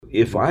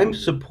if I'm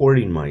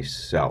supporting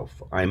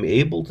myself, I'm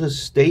able to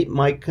state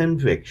my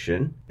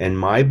conviction and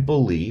my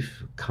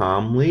belief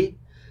calmly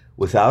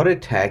without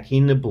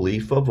attacking the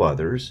belief of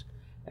others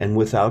and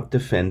without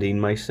defending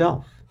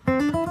myself.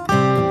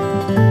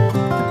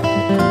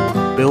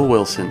 Bill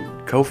Wilson,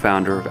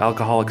 co-founder of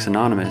Alcoholics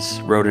Anonymous,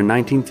 wrote in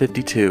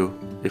 1952,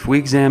 "If we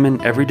examine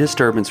every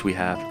disturbance we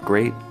have,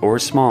 great or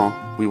small,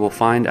 we will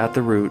find at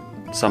the root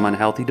some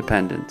unhealthy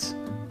dependence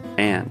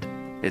and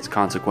its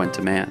consequent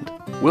demand."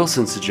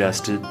 Wilson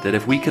suggested that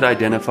if we could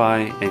identify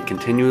and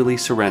continually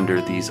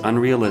surrender these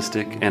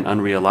unrealistic and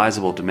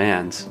unrealizable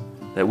demands,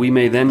 that we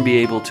may then be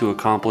able to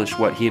accomplish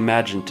what he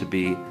imagined to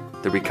be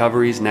the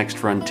recovery's next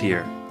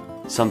frontier,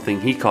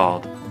 something he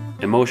called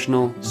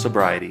emotional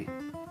sobriety.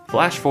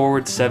 Flash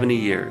forward 70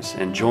 years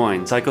and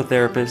join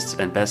psychotherapists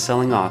and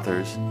best-selling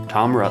authors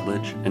Tom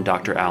Rutledge and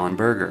Dr. Alan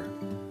Berger,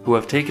 who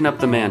have taken up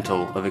the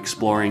mantle of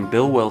exploring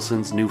Bill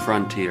Wilson's new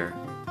frontier.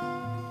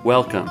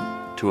 Welcome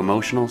to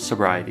Emotional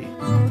Sobriety.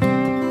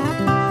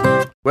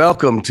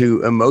 Welcome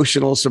to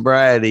Emotional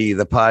Sobriety,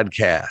 the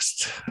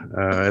podcast,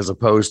 as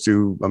opposed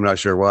to, I'm not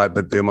sure what,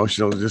 but the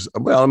emotional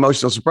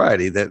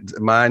sobriety,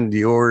 that mine,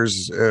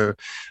 yours, or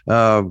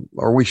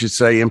we should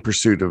say in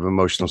pursuit of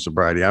emotional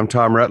sobriety. I'm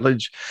Tom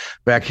Rutledge,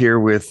 back here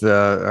with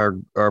our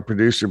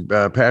producer,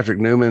 Patrick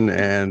Newman,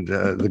 and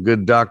the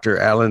good Dr.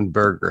 Alan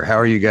Berger. How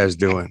are you guys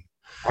doing?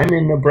 I'm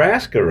in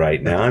Nebraska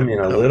right now. I'm in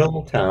a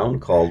little town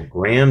called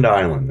Grand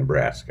Island,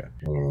 Nebraska.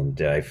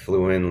 And I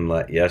flew in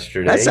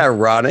yesterday. That's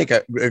ironic.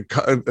 A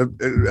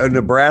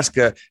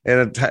Nebraska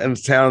and a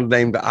town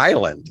named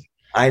Island.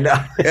 I know.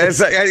 It's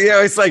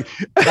like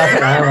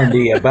nothing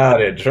islandy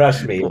about it.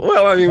 Trust me.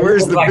 Well, I mean,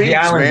 where's the beach, the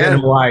island man? In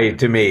Hawaii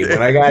to me.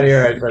 When I got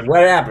here, I said,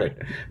 "What happened?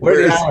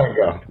 Where'd the island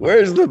go?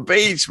 Where's the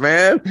beach,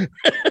 man?"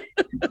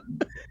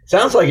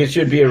 Sounds like it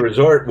should be a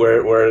resort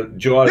where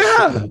Jaws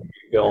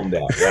filmed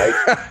at,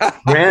 right?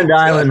 Grand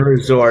Island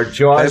Resort,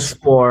 Jaws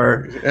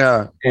 4.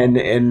 Yeah.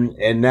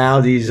 And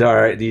now these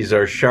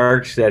are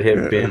sharks that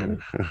have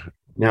been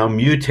now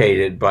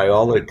mutated by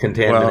all the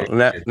contamination.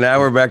 Well, now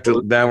we're back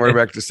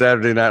to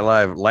Saturday Night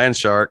Live. Land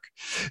Shark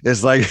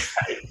is like.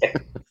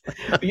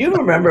 You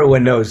remember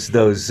when those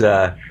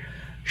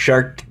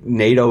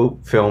Sharknado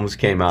films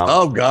came out?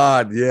 Oh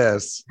God,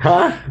 yes.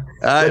 Huh?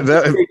 What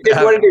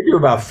did they do?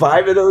 About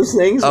 5 of those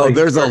things? Oh,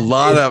 there's a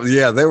lot of.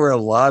 Yeah, there were a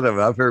lot of.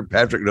 I've heard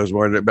Patrick knows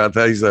more about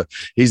that.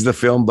 He's the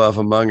film buff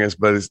among us,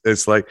 but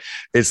it's like,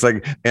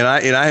 and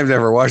I have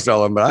never watched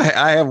all of them, but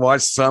I have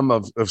watched some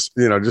of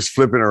just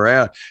flipping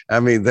around. I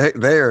mean, they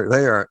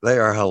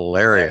are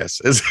hilarious.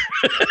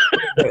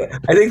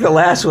 I think the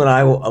last one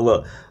I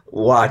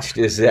watched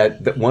is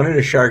that one of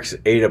the sharks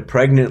ate a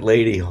pregnant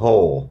lady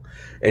whole.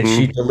 And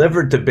she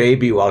delivered the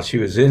baby while she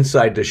was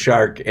inside the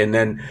shark, and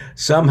then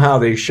somehow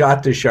they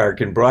shot the shark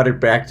and brought it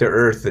back to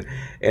Earth,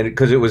 and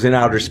because it was in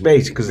outer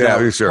space, because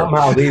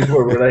somehow these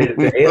were related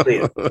to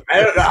aliens. I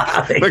don't know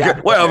how they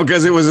got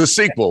because it was a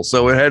sequel,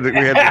 so we had to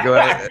go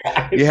out.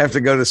 You have to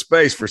go to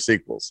space for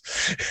sequels.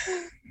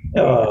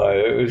 Oh,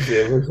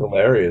 it was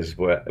hilarious.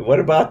 What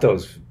about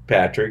those,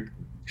 Patrick?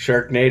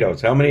 Sharknadoes.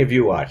 How many have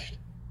you watched?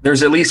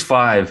 There's at least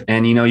 5,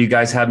 and you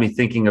guys had me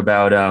thinking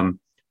about.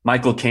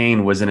 Michael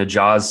Caine was in a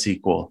Jaws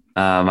sequel.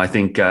 I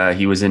think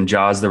he was in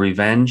Jaws: The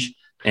Revenge,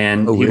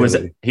 and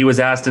he was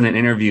asked in an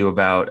interview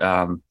about,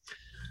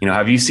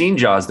 have you seen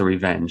Jaws: The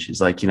Revenge? He's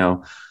like,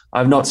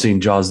 I've not seen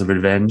Jaws: The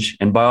Revenge,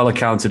 and by all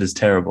accounts, it is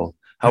terrible.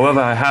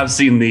 However, I have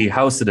seen the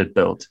house that it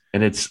built,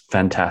 and it's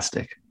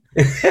fantastic.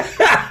 One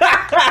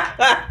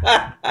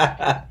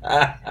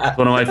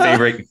of my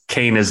favorite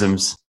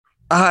Caineisms.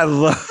 I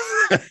love.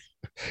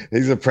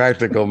 He's a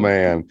practical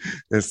man.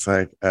 It's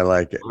like, I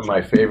like it. One of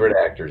my favorite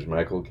actors,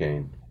 Michael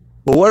Caine.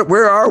 Well,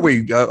 where are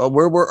we?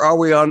 Where are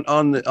we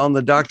on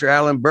the Dr.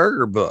 Alan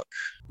Berger book?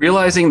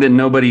 Realizing that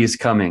nobody is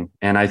coming,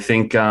 and I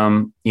think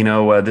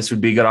this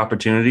would be a good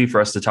opportunity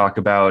for us to talk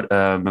about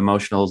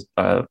emotional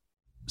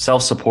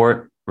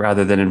self-support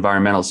rather than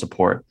environmental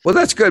support. Well,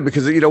 that's good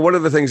because, one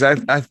of the things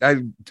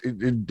and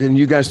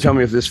you guys tell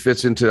me if this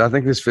fits into, I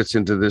think this fits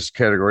into this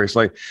category. It's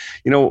like,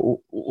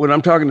 when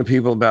I'm talking to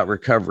people about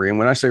recovery, and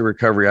when I say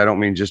recovery, I don't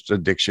mean just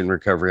addiction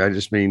recovery. I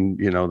just mean,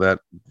 that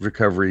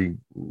recovery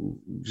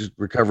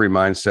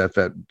mindset,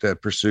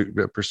 that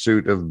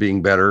pursuit of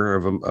being better,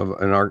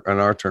 in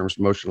our terms,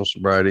 emotional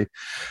sobriety,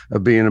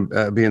 of being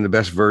the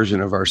best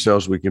version of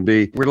ourselves we can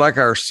be. We're like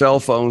our cell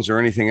phones or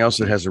anything else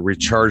that has a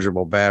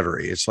rechargeable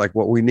battery. It's like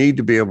what we need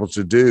to be able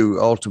to do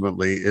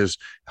ultimately is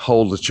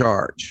hold the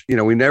charge.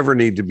 We never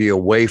need to be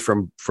away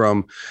from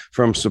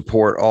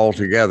support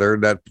altogether.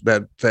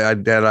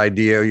 That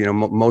idea,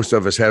 most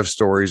of us have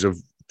stories of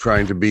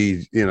trying to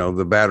be,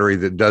 the battery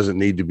that doesn't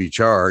need to be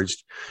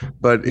charged,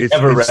 but it's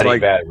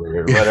like battery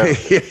or whatever.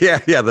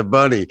 yeah, the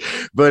bunny.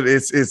 But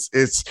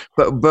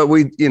but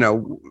we,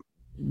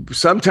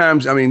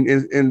 sometimes, I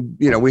mean,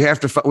 we have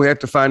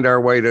to find our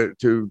way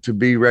to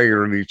be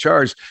regularly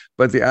charged.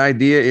 But the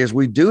idea is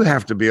we do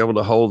have to be able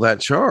to hold that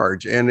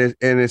charge, and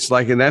it's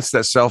like, and that's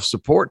that self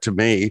support to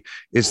me.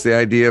 It's the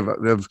idea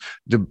of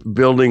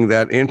building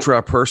that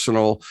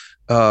intrapersonal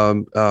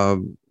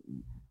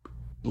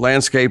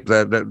landscape,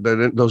 that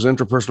those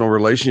interpersonal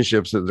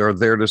relationships that are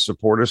there to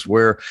support us,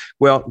 where,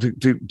 well,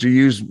 to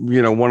use,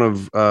 one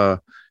of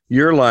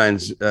your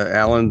lines,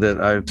 Alan,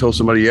 that I told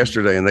somebody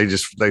yesterday, and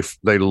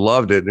they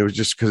loved it. And it was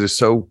just because it's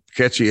so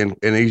catchy and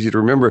easy to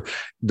remember.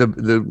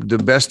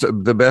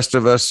 The best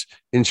of us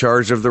in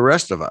charge of the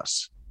rest of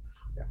us.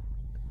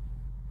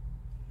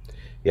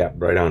 Yeah,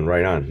 right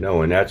on.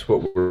 No, and that's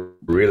what we're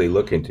really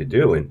looking to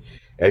do. And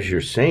as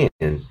you're saying,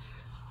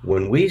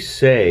 when we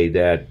say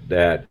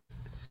that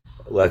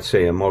let's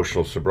say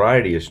emotional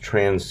sobriety is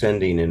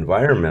transcending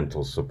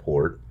environmental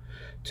support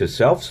to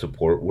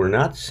self-support, we're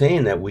not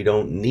saying that we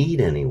don't need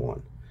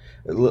anyone.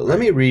 Let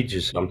me read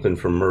you something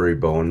from Murray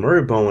Bowen.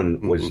 Murray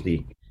Bowen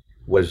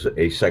was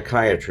a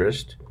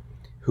psychiatrist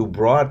who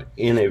brought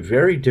in a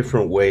very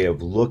different way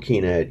of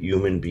looking at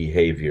human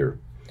behavior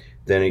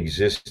than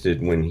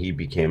existed when he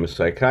became a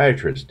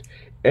psychiatrist.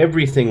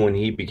 Everything when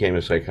he became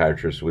a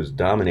psychiatrist was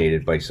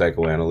dominated by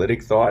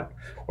psychoanalytic thought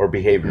or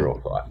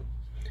behavioral thought,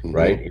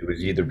 right? It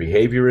was either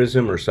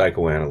behaviorism or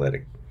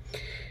psychoanalytic.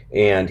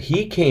 And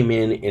he came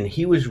in and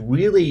he was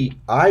really,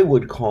 I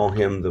would call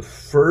him the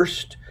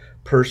first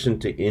person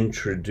to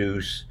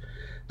introduce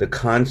the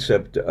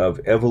concept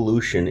of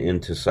evolution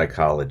into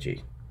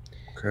psychology.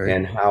 Okay.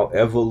 And how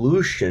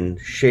evolution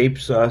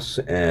shapes us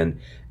and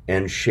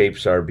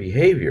shapes our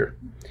behavior.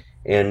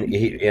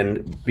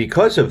 And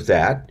because of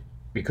that,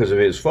 because of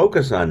his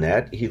focus on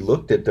that, he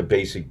looked at the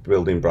basic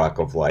building block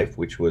of life,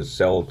 which was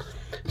cell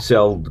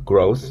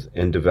growth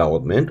and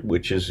development,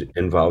 which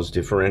involves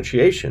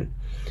differentiation.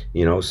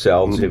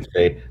 Cells, if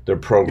they're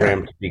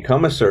programmed to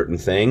become a certain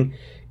thing,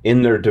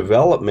 in their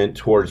development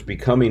towards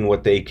becoming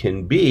what they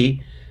can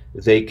be,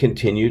 they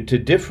continue to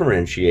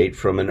differentiate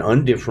from an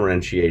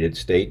undifferentiated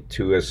state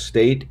to a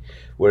state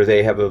where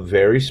they have a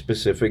very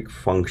specific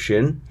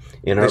function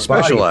in our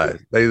specialize.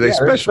 Body. They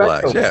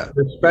specialize. They're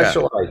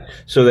specialized. Yeah.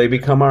 So they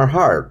become our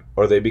heart,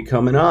 or they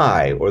become an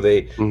eye, or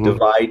they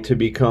divide to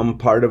become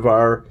part of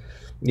our,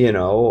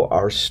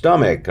 our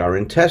stomach, our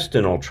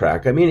intestinal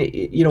tract. I mean,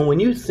 when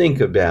you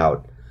think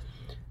about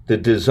the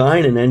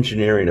design and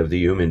engineering of the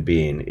human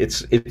being,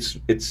 it's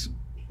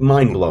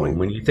mind-blowing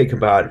when you think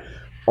about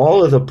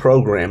all of the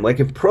program. Like,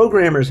 if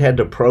programmers had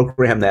to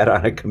program that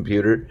on a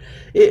computer,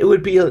 it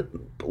would be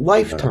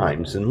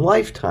lifetimes and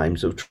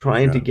lifetimes of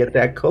trying to get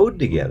that code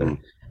together.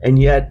 And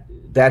yet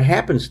that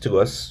happens to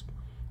us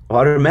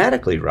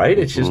automatically, right?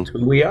 It's just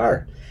who we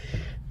are.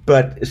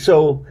 But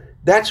so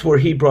that's where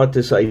he brought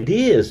this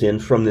ideas in,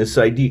 from this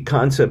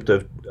concept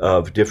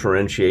of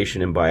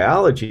differentiation in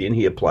biology, and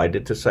he applied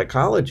it to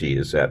psychology.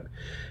 Is that,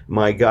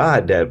 my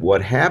God, that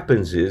what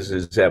happens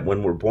is that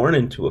when we're born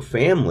into a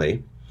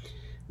family,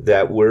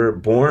 that we're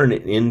born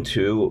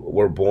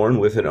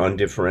with an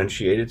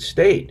undifferentiated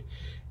state,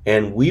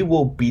 and we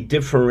will be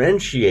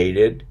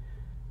differentiated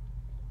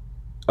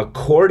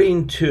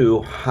according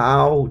to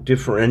how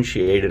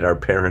differentiated our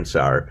parents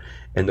are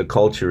and the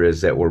culture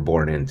is that we're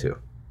born into.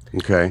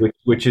 Okay.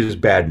 Which is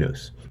bad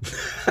news.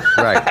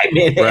 Right. I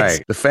mean,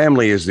 right. The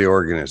family is the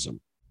organism.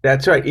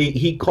 That's right.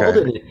 He called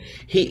it.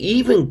 He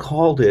even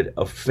called it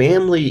a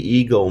family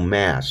ego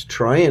mass,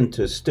 trying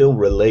to still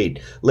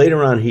relate.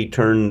 Later on, he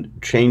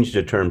changed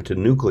the term to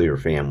nuclear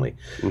family,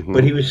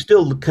 but he was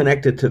still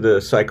connected to the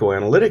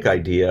psychoanalytic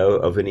idea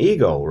of an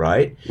ego,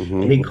 right?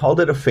 And he called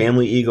it a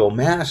family ego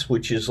mass,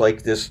 which is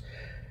like this.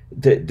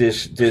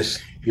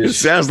 It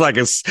sounds like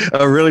a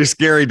really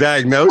scary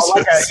diagnosis.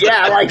 We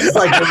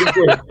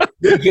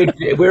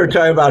were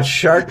talking about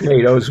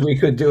Sharknadoes. We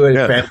could do a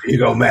family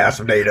ego mass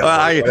NATO.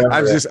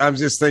 I'm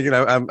just thinking.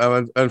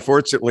 I'm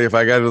unfortunately, if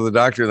I go to the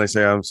doctor and they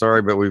say, "I'm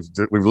sorry, but we've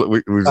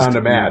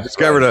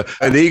discovered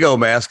an ego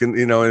mask,"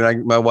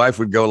 and my wife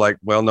would go like,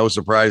 "Well, no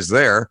surprise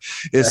there."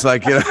 It's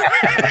like,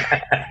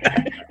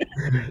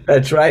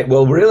 That's right.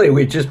 Well, really,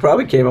 we just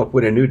probably came up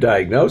with a new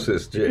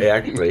diagnosis,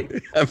 actually.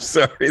 I'm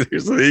sorry.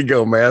 There's an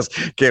ego mass.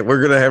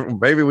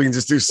 Maybe we can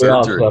just do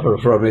surgery. We all suffer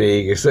from an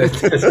ego.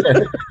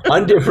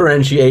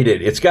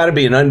 Undifferentiated. It's got to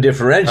be an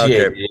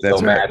undifferentiated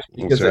ego mass.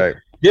 Because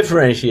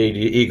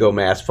differentiated ego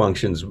mass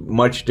functions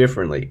much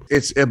differently.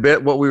 It's a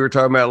bit what we were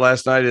talking about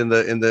last night in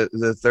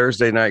the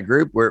Thursday night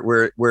group,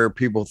 where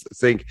people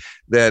think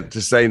that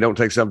to say don't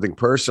take something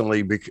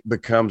personally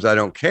becomes I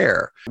don't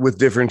care. With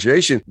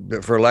differentiation,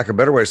 for lack of a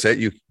better way to say it,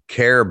 you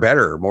care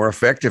better, more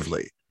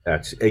effectively.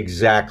 That's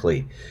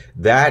exactly.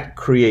 That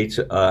creates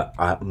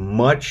a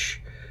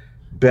much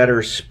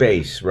better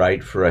space,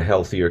 right, for a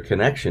healthier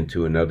connection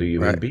to another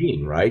human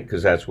being, right?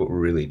 Because that's what we're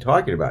really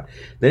talking about.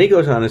 Then he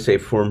goes on to say,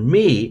 for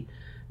me,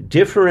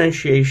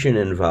 differentiation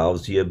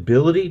involves the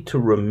ability to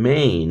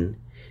remain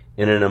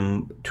an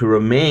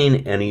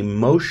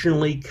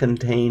emotionally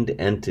contained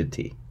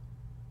entity.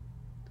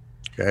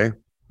 Okay.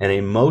 An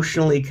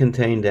emotionally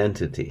contained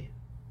entity.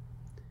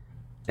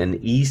 An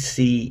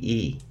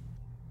ECE.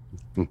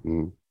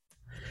 An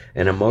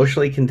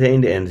emotionally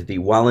contained entity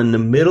while in the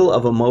middle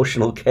of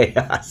emotional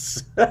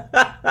chaos.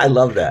 I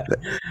love that.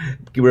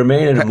 You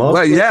remain an emotional.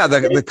 Well, yeah,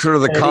 the sort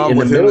of the calm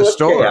within the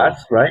storm,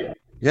 chaos, right?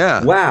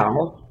 Yeah.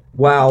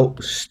 While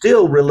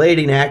still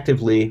relating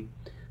actively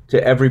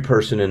to every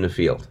person in the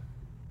field.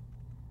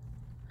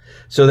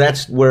 So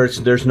that's where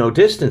there's no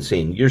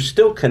distancing. You're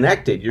still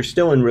connected. You're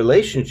still in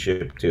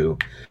relationship to.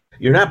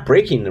 You're not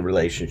breaking the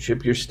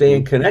relationship. You're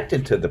staying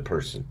connected to the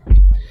person.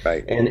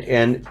 Right.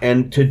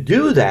 And to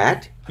do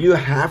that, you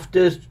have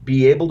to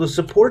be able to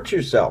support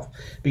yourself.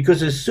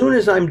 Because as soon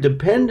as I'm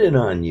dependent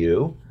on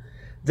you,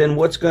 then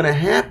what's going to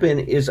happen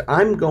is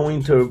I'm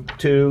going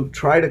to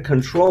try to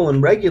control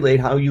and regulate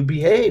how you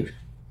behave.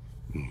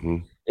 Mm-hmm.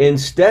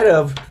 Instead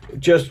of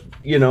just,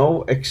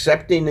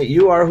 accepting that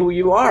you are who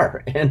you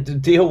are and to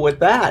deal with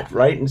that,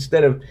 right?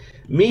 Instead of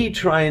me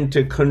trying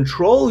to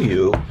control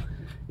you,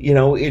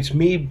 it's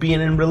me being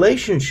in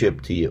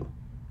relationship to you.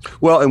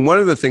 Well, and one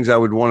of the things I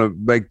would want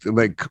to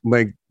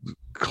make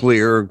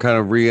clear, kind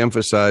of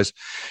reemphasize,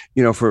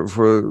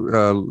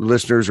 for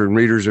listeners or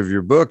readers of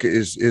your book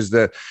is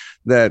that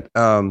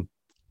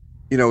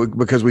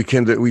because we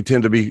tend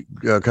to be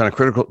kind of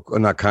critical,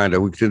 we tend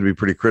to be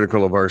pretty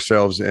critical of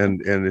ourselves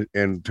and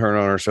turn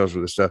on ourselves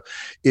with this stuff.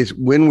 Is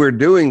when we're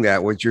doing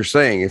that, what you're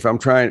saying, if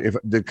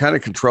the kind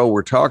of control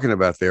we're talking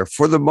about there,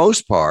 for the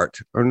most part,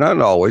 or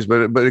not always,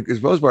 but for the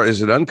most part,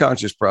 is an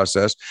unconscious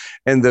process.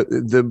 And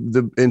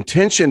the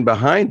intention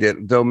behind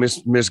it, though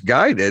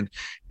misguided,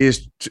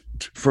 is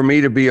for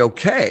me to be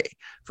okay.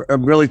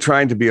 I'm really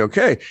trying to be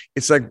okay.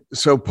 It's like,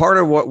 so part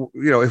of what,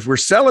 if we're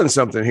selling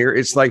something here,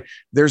 it's like,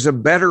 there's a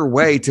better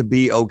way to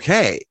be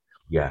okay.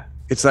 Yeah.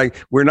 It's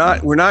like,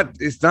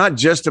 it's not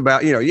just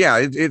about,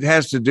 it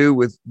has to do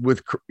with,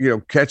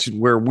 catching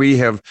where we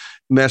have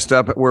messed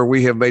up, where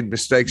we have made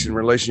mistakes in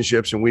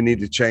relationships and we need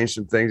to change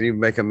some things,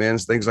 even make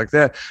amends, things like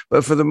that.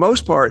 But for the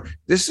most part,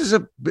 this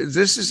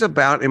is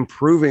about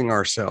improving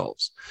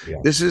ourselves.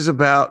 Yeah. This is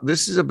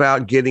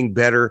about getting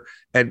better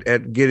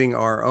at getting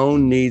our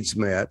own needs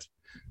met.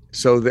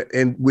 So that,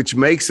 and which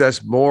makes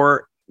us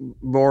more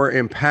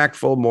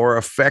impactful, more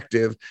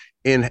effective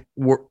in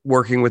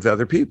working with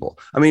other people.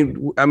 I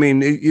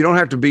mean, you don't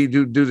have to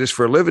do this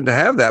for a living to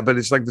have that, but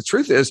it's like, the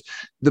truth is,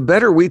 the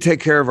better we take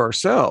care of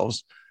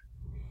ourselves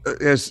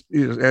as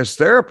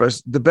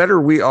therapists, the better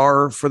we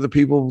are for the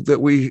people that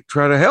we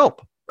try to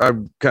help. I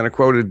kind of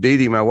quoted Dee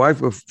Dee, my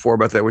wife, before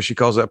about that, where she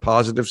calls that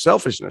positive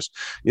selfishness.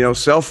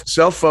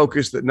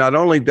 Self-focus that not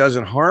only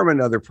doesn't harm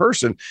another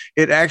person,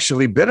 it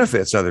actually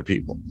benefits other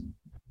people.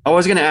 I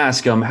was going to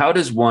ask how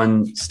does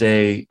one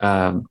stay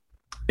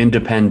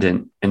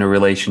independent in a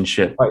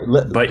relationship,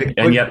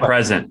 and yet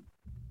present?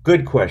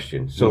 Good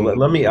question. So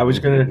let me. I was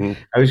going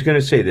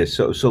to say this.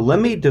 So let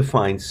me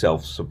define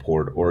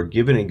self-support, or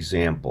give an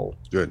example.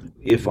 Good.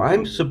 If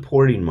I'm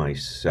supporting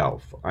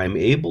myself, I'm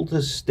able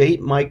to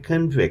state my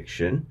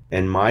conviction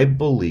and my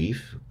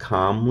belief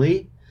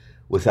calmly,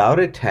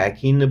 without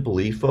attacking the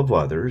belief of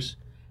others,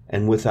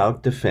 and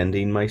without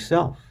defending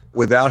myself.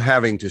 Without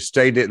having to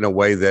state it in a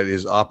way that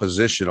is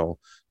oppositional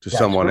to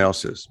someone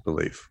else's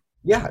belief.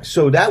 Yeah.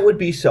 So that would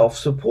be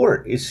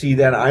self-support, is see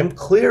that I'm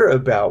clear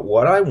about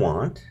what I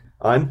want.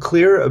 I'm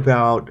clear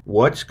about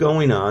what's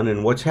going on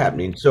and what's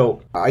happening.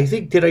 So I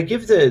think, did I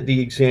give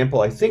the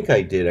example? I think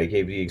I did. I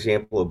gave the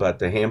example about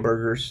the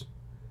hamburgers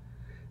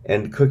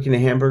and cooking the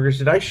hamburgers.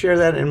 Did I share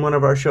that in one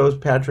of our shows,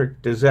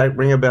 Patrick? Does that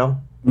ring a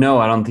bell? No,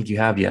 I don't think you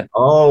have yet.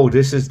 Oh,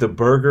 this is the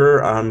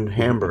burger on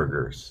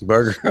hamburgers.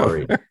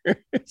 Sorry.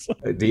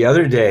 The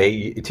other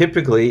day,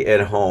 typically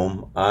at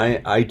home,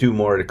 I do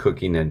more of the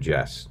cooking than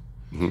Jess.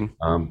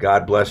 Mm-hmm.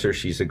 God bless her.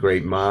 She's a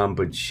great mom,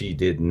 but she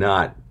did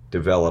not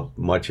develop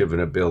much of an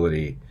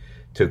ability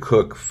to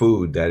cook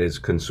food that is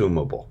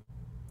consumable.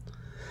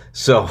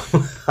 So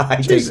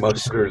I think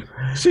most of her.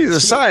 She's a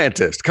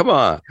scientist. Come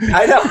on.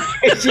 I know.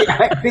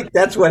 I think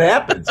that's what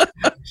happens.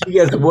 She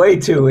gets way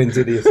too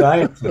into the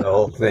science of the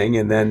whole thing,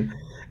 and then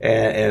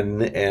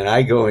and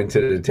I go into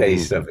the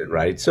taste of it,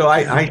 right? So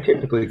I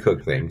typically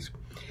cook things.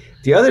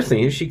 The other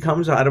thing is, she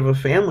comes out of a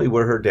family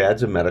where her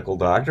dad's a medical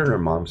doctor and her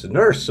mom's a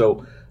nurse.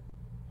 So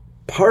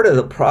part of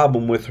the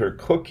problem with her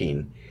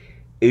cooking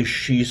is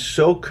she's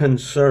so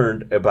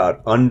concerned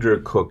about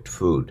undercooked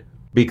food,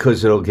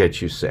 because it'll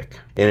get you sick.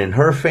 And in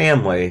her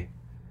family,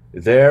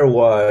 there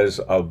was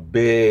a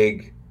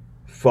big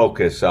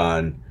focus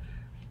on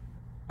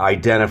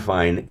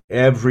identifying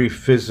every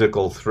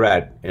physical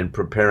threat and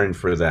preparing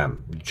for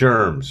them.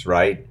 Germs,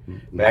 right?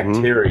 Mm-hmm.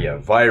 Bacteria,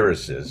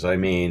 viruses. I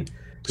mean,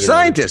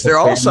 scientists. They're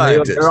all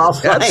scientists. They're all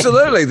scientists.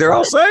 Absolutely. They're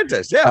all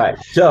scientists. Yeah. Right.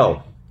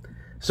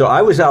 So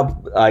I was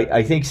out,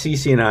 I think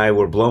Cece and I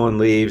were blowing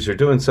leaves or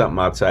doing something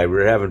outside. We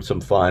were having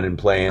some fun and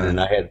playing, and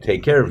I had to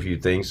take care of a few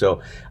things.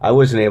 So I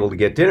wasn't able to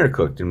get dinner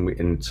cooked.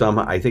 And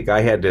I think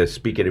I had to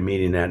speak at a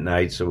meeting that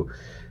night. So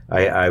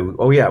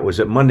it was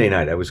at Monday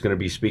night. I was going to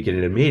be speaking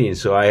at a meeting.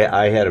 So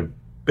I had a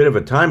bit of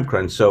a time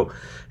crunch. So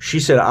she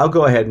said, I'll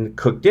go ahead and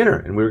cook dinner.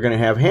 And we were going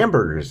to have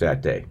hamburgers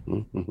that day.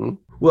 Mm-hmm.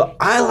 Well,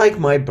 I like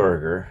my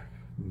burger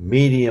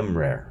medium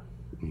rare.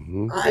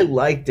 Mm-hmm. I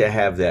like to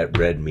have that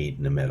red meat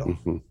in the middle.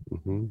 Mm-hmm.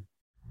 Mm-hmm.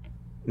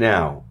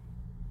 Now,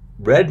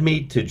 red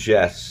meat to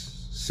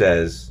Jess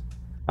says,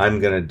 I'm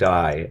going to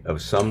die of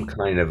some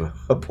kind of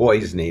a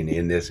poisoning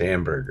in this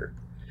hamburger.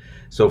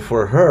 So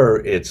for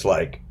her, it's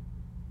like,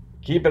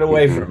 keep it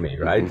away from me,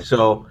 right?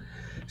 So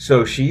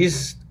So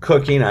she's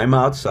cooking. I'm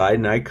outside,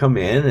 and I come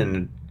in,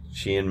 and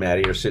she and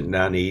Maddie are sitting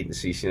down to eat, and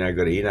Cece and I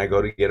go to eat, and I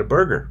go to get a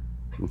burger.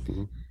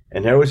 Mhm.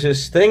 And there was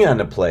this thing on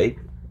the plate.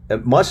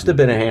 It must have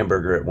been a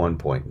hamburger at one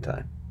point in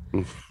time.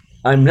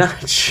 I'm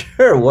not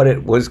sure what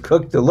it was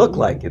cooked to look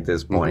like at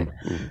this point,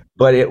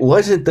 but it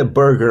wasn't the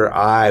burger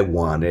I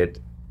wanted,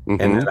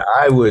 and that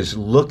I was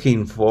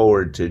looking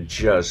forward to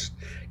just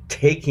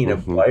taking a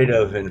bite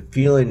of and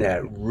feeling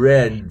that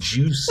red,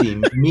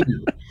 juicy meat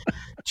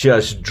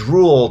just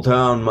drool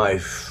down my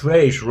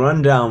face,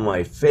 run down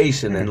my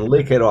face, and then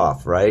lick it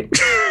off, right?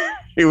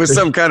 It was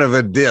some kind of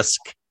a disc.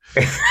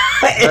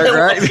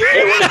 Right?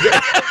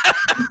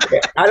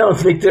 I don't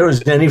think there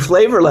was any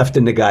flavor left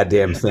in the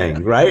goddamn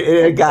thing, right?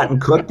 It had gotten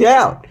cooked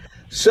out.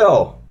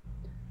 So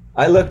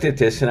I looked at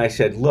this and I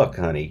said, look,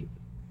 honey,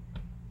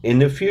 in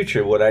the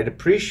future, what I'd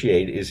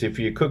appreciate is if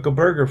you cook a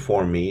burger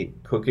for me,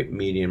 cook it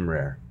medium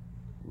rare.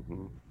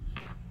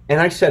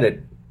 And I said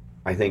it,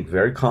 I think,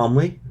 very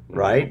calmly,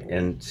 right?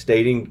 And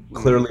stating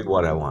clearly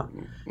what I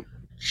want.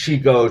 She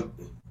goes,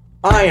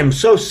 I am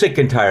so sick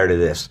and tired of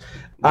this.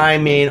 I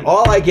mean,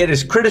 all I get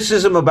is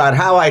criticism about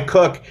how I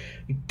cook.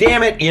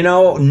 Damn it,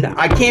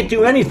 I can't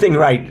do anything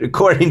right,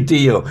 according to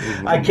you.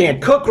 I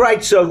can't cook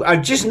right, so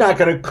I'm just not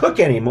going to cook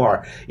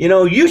anymore.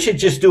 You should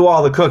just do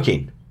all the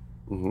cooking.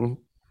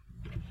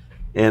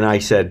 And I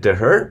said to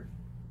her,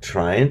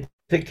 trying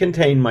to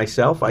contain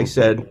myself, I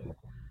said,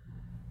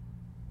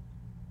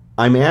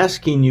 I'm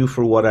asking you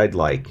for what I'd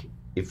like.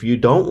 If you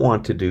don't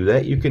want to do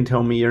that, you can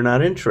tell me you're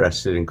not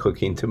interested in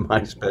cooking to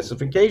my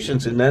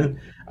specifications, and then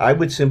I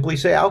would simply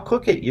say, I'll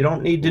cook it. You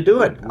don't need to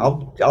do it.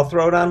 I'll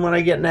throw it on when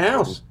I get in the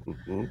house.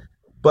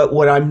 But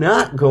what I'm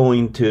not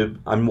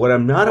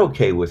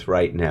okay with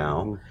right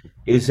now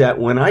is that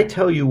when I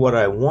tell you what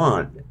I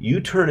want,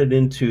 you turn it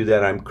into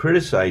that I'm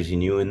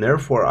criticizing you, and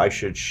therefore I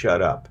should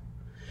shut up.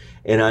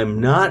 And I'm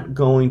not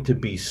going to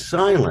be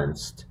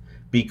silenced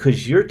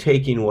because you're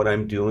taking what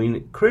I'm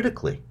doing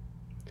critically.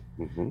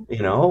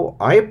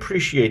 I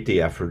appreciate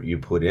the effort you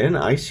put in.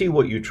 I see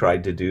what you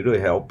tried to do to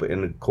help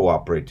and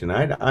cooperate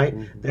tonight.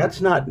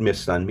 That's not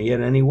missed on me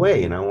in any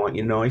way, and I want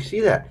you to know I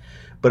see that.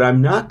 But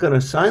I'm not going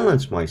to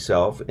silence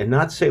myself and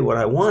not say what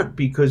I want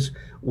because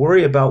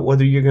worry about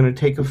whether you're going to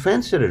take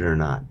offense at it or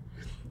not.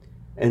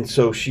 And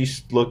so she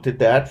looked at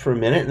that for a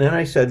minute, and then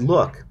I said,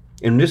 look,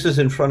 and this is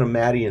in front of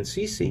Maddie and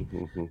Cece.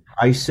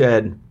 I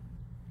said,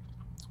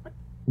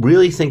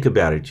 really think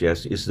about it,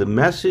 Jess. Is the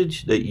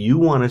message that you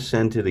want to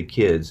send to the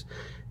kids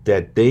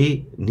that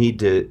they need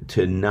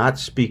to not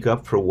speak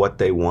up for what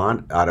they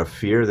want out of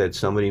fear that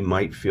somebody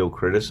might feel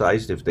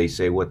criticized if they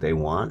say what they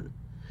want?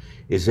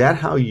 Is that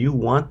how you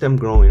want them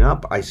growing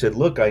up? I said,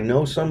 look, I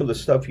know some of the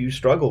stuff you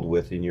struggled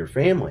with in your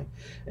family,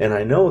 and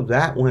I know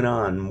that went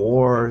on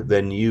more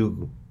than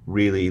you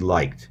really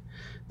liked,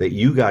 that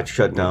you got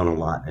shut down a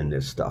lot in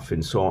this stuff.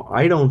 And so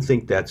I don't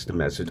think that's the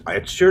message.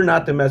 It's sure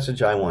not the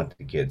message I want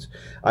the kids.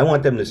 I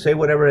want them to say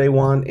whatever they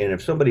want, and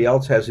if somebody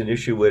else has an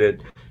issue with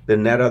it,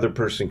 then that other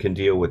person can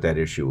deal with that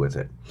issue with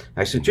it.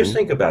 I said, just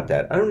think about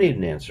that. I don't need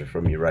an answer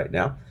from you right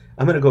now.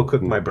 I'm going to go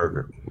cook my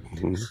burger.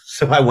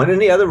 So I went in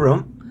the other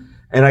room,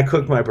 and I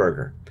cooked my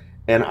burger.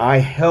 And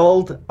I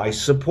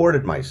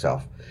supported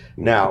myself.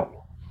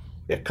 Now,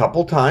 a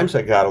couple times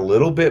I got a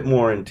little bit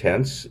more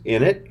intense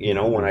in it,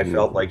 when I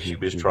felt like she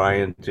was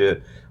trying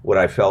to, what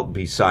I felt,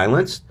 be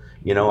silenced.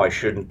 I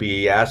shouldn't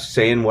be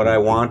saying what I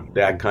want,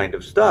 that kind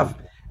of stuff.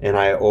 And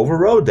I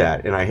overrode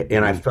that, and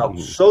I felt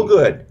so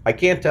good. I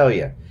can't tell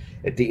you.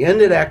 At the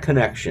end of that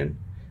connection,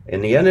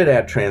 and the end of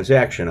that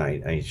transaction,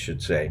 I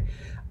should say,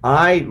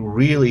 I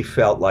really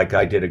felt like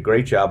I did a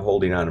great job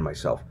holding on to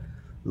myself.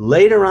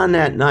 Later on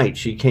that night,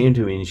 she came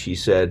to me and she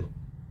said,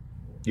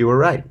 you were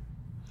right.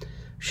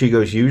 She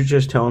goes, you were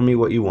just telling me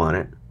what you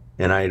wanted,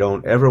 and I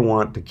don't ever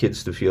want the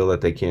kids to feel that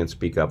they can't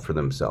speak up for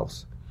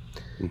themselves.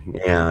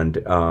 And,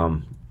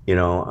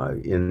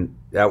 and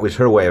that was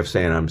her way of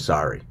saying, I'm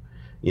sorry,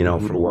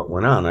 for what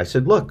went on. I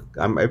said, look,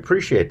 I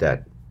appreciate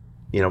that.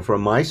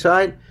 From my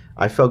side,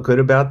 I felt good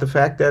about the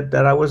fact that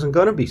I wasn't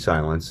going to be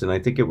silenced, and I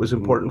think it was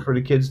important for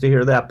the kids to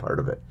hear that part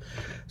of it.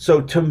 So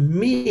to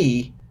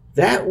me,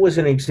 that was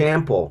an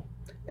example,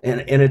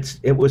 and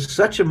it was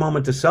such a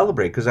moment to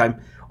celebrate because I'm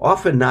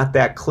often not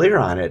that clear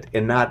on it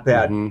and not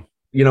that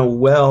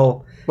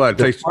well. Well, it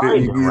takes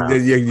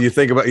you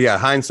think about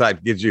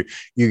hindsight gives you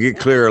get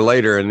clearer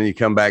later, and then you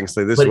come back and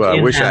say this is what I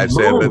wish I had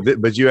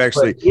said, but you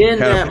actually in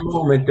that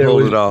moment there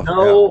was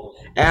no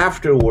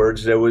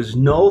afterwards. There was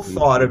no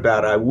thought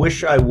about I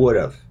wish I would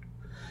have,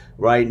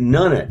 right?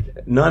 None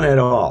at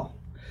all.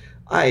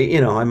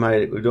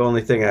 The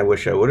only thing I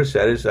wish I would have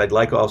said is I'd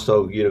like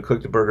also,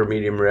 cook the burger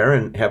medium rare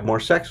and have more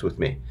sex with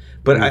me.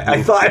 But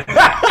I thought,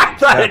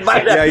 thought it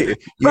might have,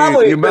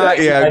 you might,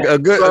 a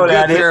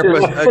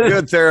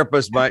good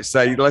therapist might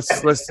say,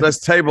 let's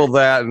table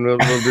that, and we'll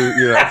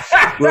do,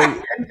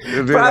 we'll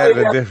do that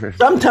in a different.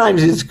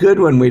 Sometimes it's good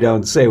when we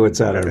don't say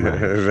what's on our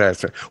mind.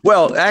 That's right.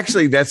 Well,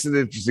 actually, that's an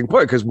interesting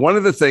point, because one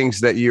of the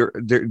things that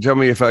tell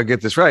me if I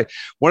get this right.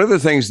 One of the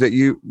things that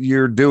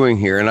you're doing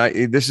here,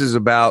 and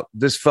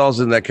this falls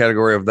in that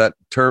category of that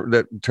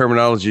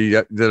terminology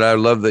that I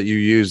love that you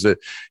use, that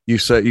you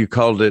said you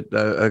called it.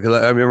 I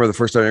remember the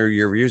first time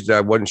you ever used it,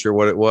 I wasn't sure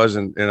what it was,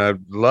 and I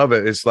love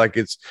it. It's like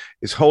it's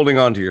holding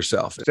on to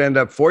yourself. Stand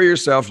up for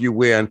yourself, you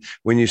win.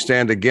 When you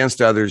stand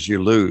against others,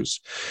 you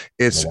lose.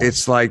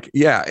 It's like,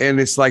 and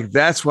it's like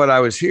that's what I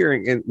was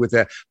hearing with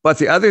that. But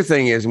the other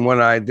thing is, and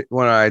when I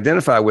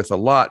identify with a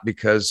lot,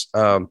 because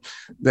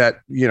that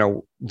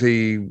when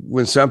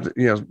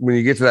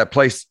you get to that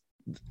place,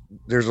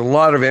 there's a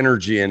lot of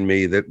energy in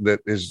me that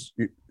is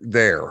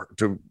there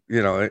to,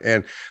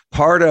 and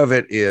part of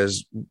it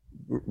is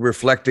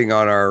reflecting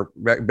on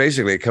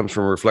basically it comes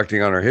from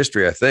reflecting on our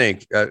history. I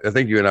think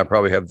you and I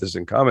probably have this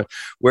in common,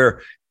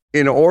 where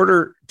in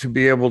order to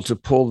be able to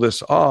pull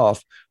this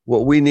off,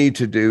 what we need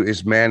to do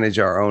is manage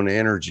our own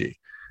energy.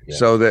 Yeah.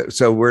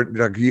 So we're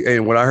like,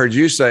 and what I heard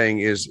you saying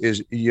is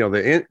if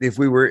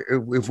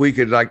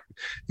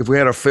we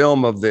had a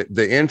film of the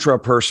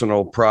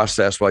intrapersonal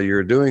process while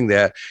you're doing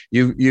that,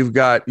 you've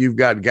got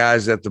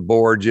guys at the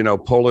board,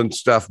 pulling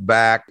stuff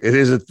back. It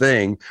is a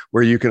thing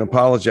where you can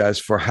apologize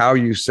for how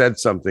you said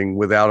something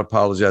without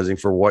apologizing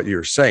for what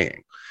you're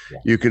saying. Yeah.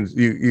 You can,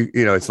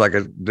 it's like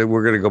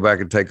we're going to go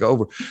back and take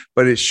over,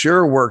 but it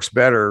sure works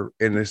better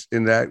in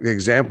that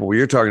example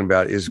you're talking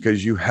about, is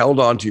because you held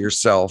on to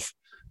yourself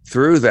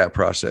through that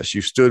process.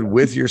 You stood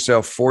with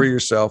yourself, for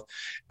yourself,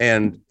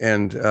 and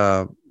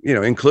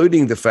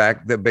including the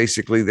fact that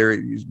basically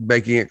they're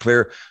making it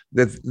clear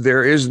that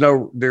there is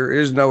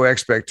no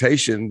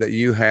expectation that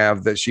you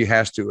have that she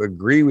has to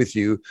agree with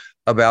you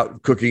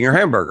about cooking your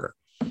hamburger.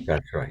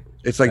 That's right.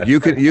 It's like you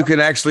can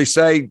actually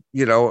say,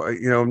 I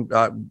don't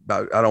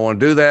want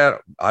to do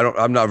that.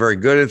 I'm not very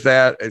good at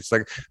that. It's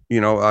like,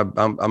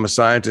 I'm a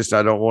scientist.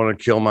 I don't want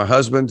to kill my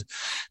husband,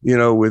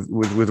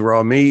 with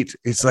raw meat.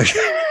 It's like,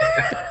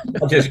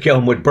 I'll just kill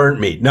him with burnt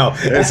meat. No.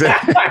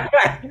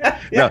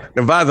 No.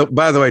 And by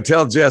the way,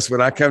 tell Jess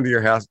when I come to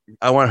your house,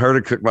 I want her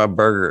to cook my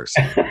burgers.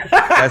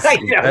 That's my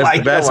burger.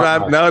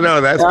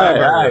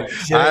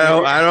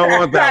 I don't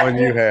want that one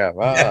you have.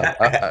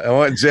 I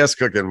want Jess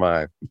cooking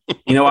mine.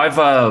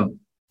 I've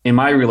in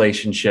my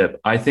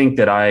relationship, I think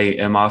that I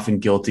am often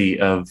guilty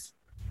of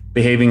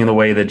behaving in the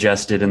way that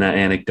Jess did in that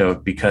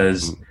anecdote,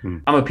 because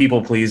I'm a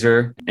people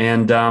pleaser,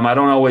 and I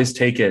don't always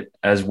take it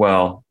as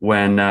well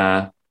when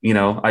I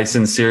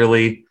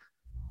sincerely,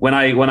 when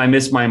I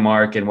miss my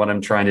mark and what I'm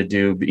trying to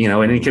do,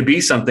 and it could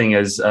be something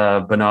as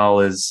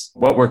banal as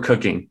what we're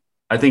cooking.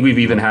 I think we've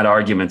even had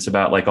arguments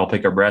about, like, I'll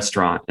pick a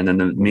restaurant and then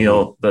the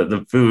meal,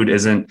 the food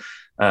isn't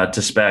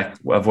to spec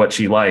of what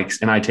she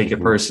likes. And I take it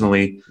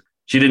personally.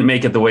 She didn't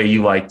make it the way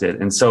you liked it.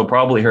 And so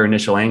probably her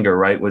initial anger,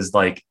 right, was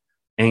like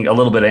a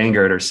little bit of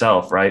anger at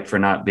herself, right, for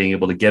not being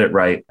able to get it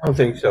right. I don't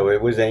think so.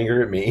 It was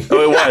anger at me.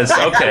 Oh, it was?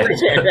 Okay.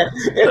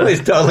 It was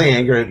totally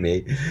anger at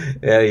me.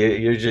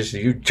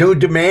 You're too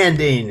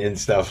demanding and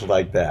stuff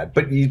like that.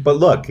 But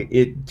look,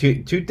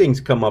 two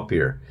things come up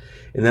here,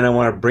 and then I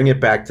want to bring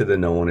it back to the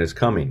no one is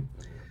coming.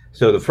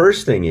 So the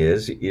first thing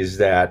is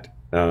that,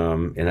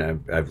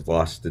 and I've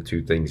lost the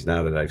two things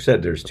now that I've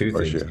said. There's two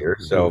things here.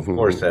 So of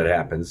course that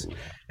happens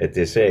at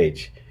this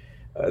age.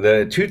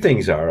 The two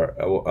things are,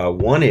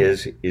 one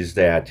is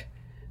that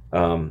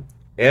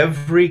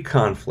every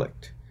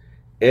conflict,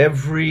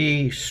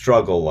 every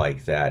struggle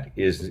like that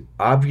is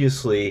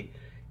obviously,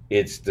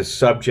 the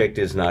subject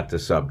is not the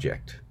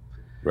subject.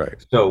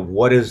 Right. So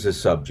what is the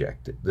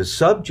subject? The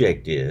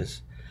subject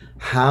is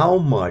how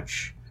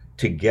much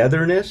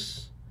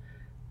togetherness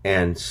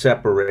and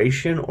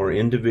separation or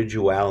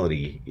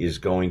individuality is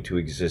going to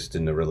exist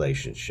in the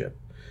relationship.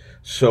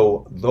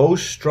 So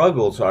those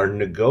struggles are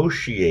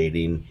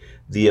negotiating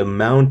the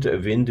amount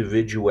of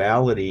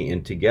individuality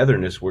and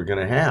togetherness we're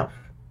going to have.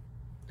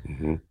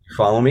 Mm-hmm.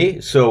 Follow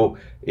me? So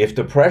if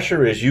the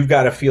pressure is you've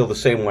got to feel the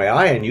same way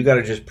I am, you got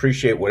to just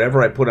appreciate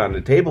whatever I put on the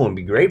table and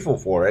be grateful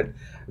for it,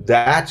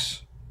 that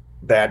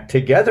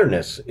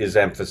togetherness is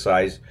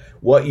emphasized.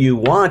 What you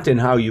want and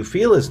how you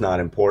feel is not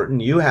important.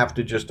 You have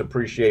to just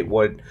appreciate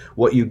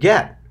what you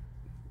get.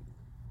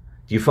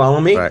 Do you follow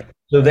me? Right.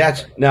 So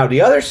that's, now the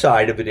other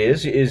side of it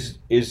is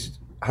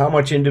how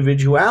much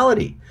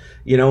individuality.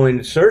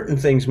 And certain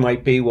things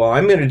might be, well,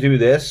 I'm going to do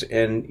this,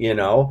 and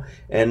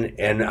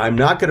I'm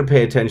not going to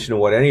pay attention to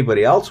what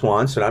anybody else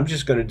wants, and I'm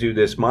just going to do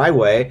this my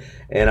way,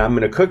 and I'm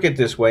going to cook it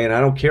this way, and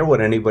I don't care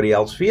what anybody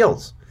else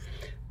feels.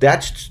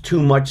 That's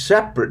too much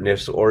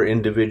separateness or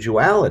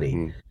individuality.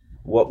 Mm.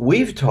 What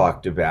we've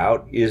talked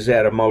about is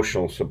that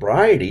emotional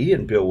sobriety,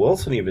 and Bill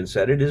Wilson even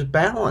said it, is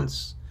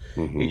balance.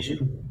 Mm-hmm. Is you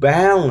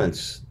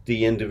balance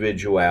the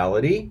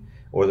individuality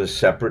or the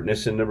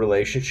separateness in the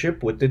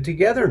relationship with the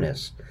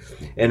togetherness.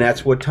 And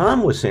that's what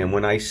Tom was saying.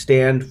 When I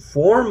stand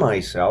for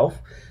myself,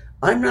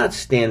 I'm not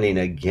standing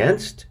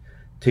against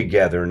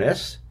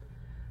togetherness.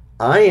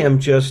 I am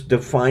just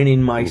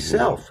defining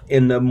myself.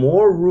 And the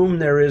more room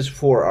there is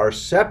for our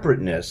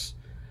separateness,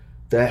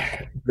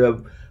 the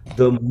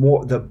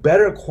the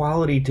better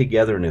quality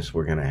togetherness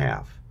we're going to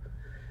have.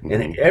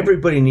 And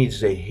everybody needs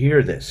to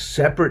hear this.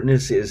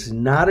 Separateness is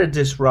not a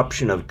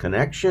disruption of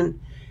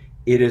connection.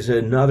 It is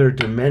another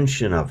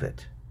dimension of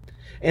it.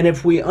 And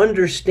if we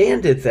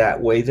understand it that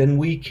way, then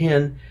we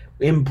can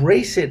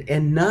embrace it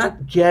and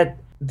not get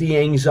the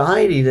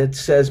anxiety that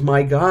says,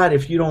 my God,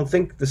 if you don't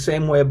think the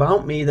same way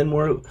about me, then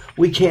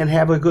we can't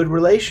have a good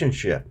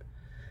relationship.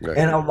 Right.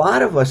 And a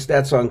lot of us,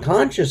 that's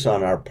unconscious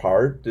on our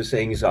part, this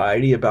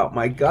anxiety about,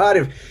 my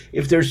God,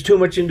 if there's too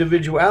much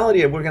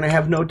individuality, we're going to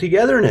have no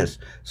togetherness.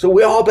 So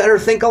we all better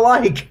think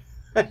alike.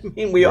 I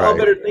mean, we all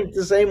better think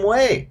the same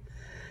way.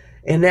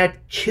 And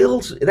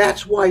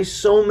that's why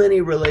so many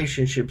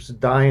relationships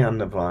die on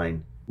the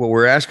vine. What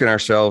we're asking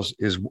ourselves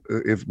is,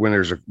 if when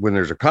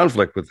there's a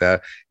conflict with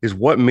that, is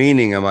what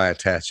meaning am I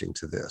attaching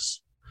to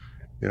this?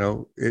 You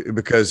know,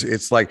 because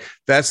it's like,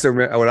 that's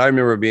what I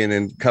remember being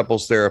in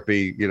couples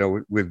therapy, you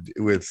know, with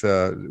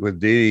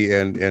Dee Dee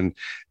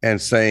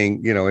and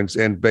saying, you know,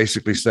 and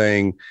basically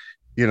saying,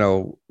 you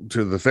know,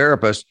 to the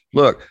therapist,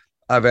 look,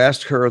 I've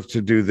asked her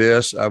to do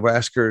this, I've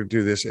asked her to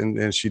do this,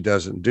 and she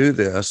doesn't do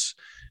this,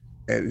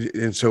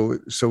 and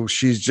so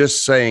she's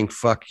just saying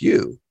fuck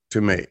you to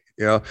me,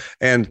 you know,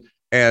 and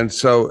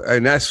that's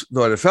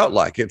what it felt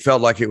like. It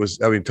felt like it was,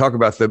 I mean, talk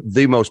about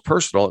the most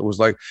personal. It was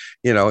like,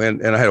 you know,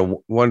 and I had a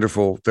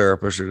wonderful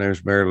therapist. Her name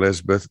was Mary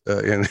Elizabeth,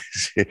 and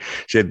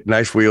she had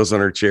nice wheels on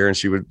her chair, and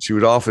she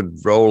would often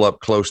roll up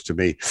close to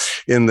me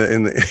in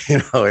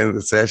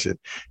the session.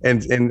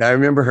 And I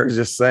remember her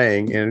just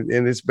saying, and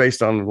it's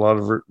based on a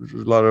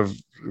lot of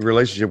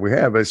relationship we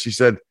have, but she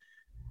said,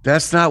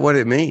 that's not what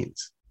it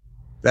means.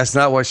 That's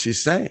not what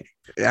she's saying.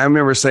 I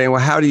remember saying, well,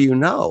 how do you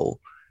know?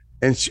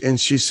 And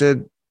she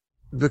said,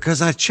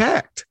 because I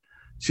checked.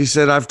 She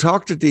said, I've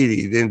talked to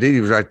Dee Dee, and Dee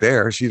Dee was right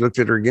there. She looked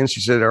at her again. She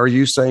said, are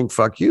you saying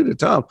fuck you to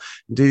Tom?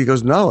 And Dee Dee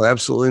goes, no,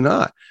 absolutely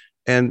not.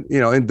 And, you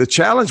know, and the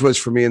challenge was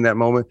for me in that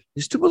moment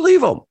is to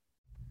believe them,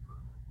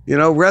 you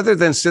know, rather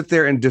than sit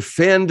there and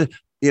defend,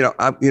 no,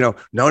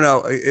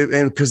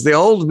 and because the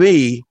old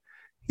me,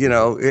 you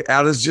know,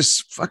 out is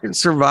just fucking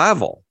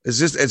survival.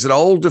 It's an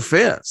old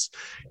defense.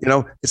 You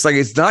know, it's like,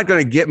 it's not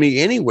going to get me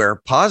anywhere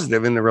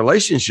positive in the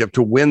relationship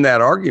to win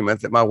that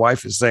argument that my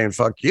wife is saying,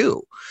 fuck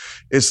you.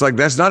 It's like,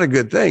 that's not a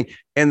good thing.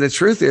 And the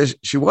truth is,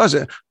 she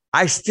wasn't.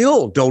 I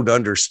still don't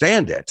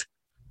understand it.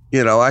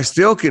 You know, I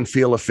still can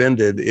feel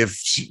offended if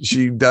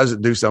she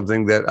doesn't do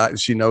something that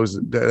she knows.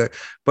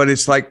 But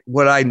it's like,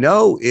 what I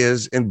know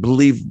is, and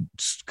believe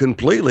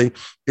completely,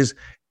 is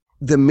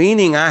the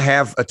meaning I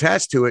have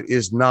attached to it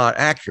is not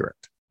accurate.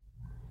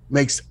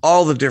 Makes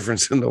all the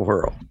difference in the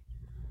world.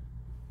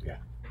 Yeah.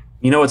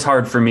 You know, what's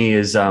hard for me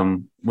is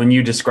when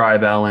you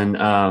describe,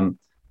 Ellen,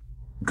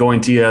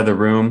 going to the other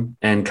room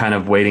and kind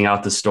of waiting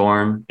out the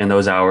storm in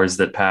those hours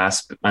that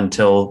pass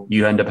until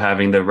you end up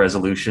having the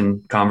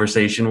resolution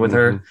conversation with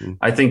her. Mm-hmm.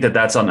 I think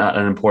that's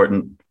an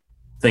important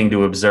thing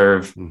to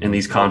observe in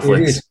these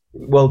conflicts.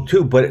 Well,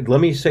 too, but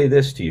let me say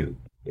this to you.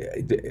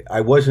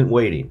 I wasn't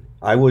waiting.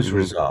 I was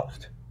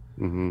resolved.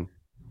 Mm-hmm.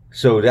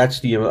 So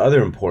that's the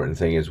other important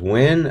thing is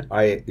when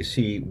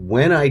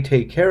I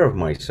take care of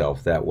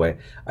myself that way,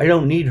 I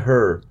don't need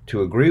her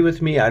to agree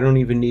with me. I don't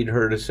even need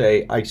her to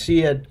say, I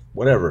see it,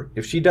 whatever.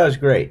 If she does,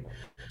 great.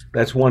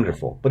 That's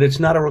wonderful. But it's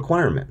not a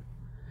requirement.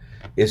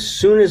 As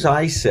soon as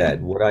I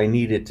said what I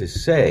needed to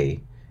say,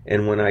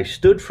 and when I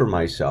stood for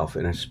myself,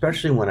 and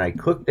especially when I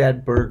cooked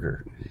that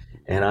burger,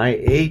 and I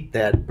ate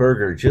that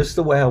burger just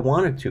the way I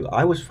wanted to,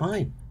 I was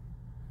fine.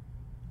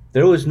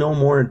 There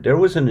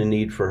wasn't a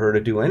need for her to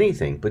do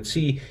anything. But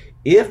see,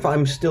 if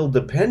I'm still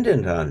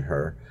dependent on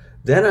her,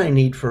 then I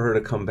need for her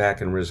to come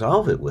back and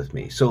resolve it with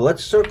me. So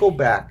let's circle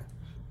back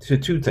to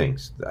two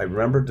things. I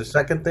remembered the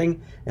second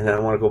thing, and then I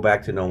want to go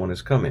back to no one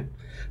is coming.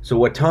 So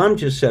what Tom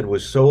just said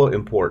was so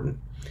important.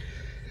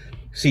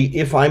 See,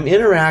 if I'm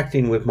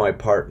interacting with my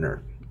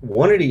partner,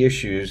 one of the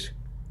issues,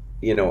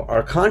 you know,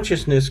 our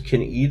consciousness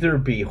can either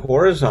be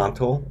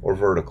horizontal or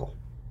vertical.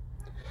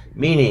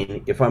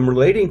 Meaning, if I'm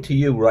relating to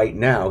you right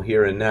now,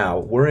 here and now,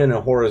 we're in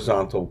a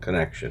horizontal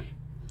connection,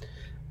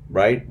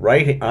 right?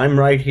 I'm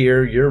right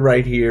here, you're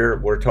right here,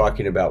 we're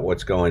talking about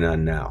what's going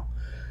on now.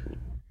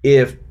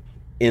 If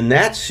in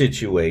that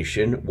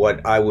situation, what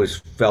I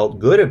felt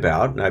good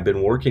about, and I've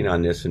been working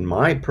on this in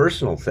my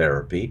personal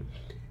therapy,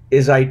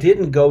 is I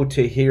didn't go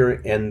to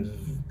here and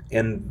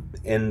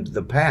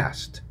the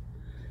past.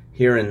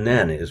 Here and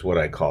then is what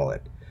I call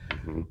it.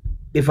 Mm-hmm.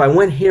 If I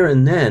went here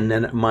and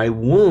then my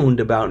wound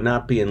about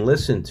not being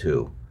listened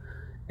to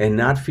and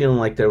not feeling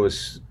like there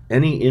was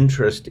any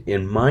interest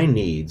in my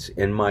needs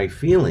and my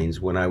feelings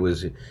when I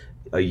was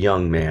a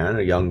young man,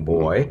 a young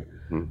boy,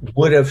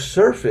 would have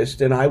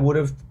surfaced, and I would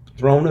have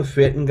thrown a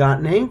fit and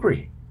gotten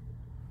angry.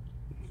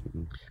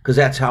 Because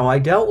that's how I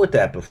dealt with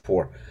that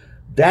before.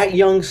 That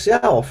young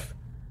self,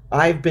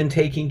 I've been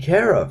taking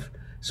care of.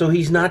 So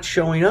he's not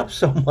showing up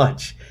so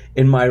much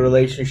in my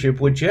relationship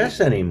with Jess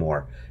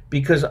anymore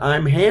because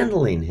I'm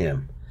handling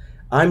him.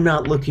 I'm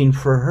not looking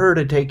for her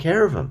to take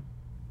care of him.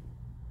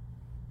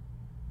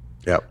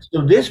 Yep.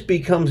 So this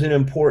becomes an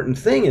important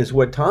thing, is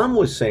what Tom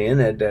was saying,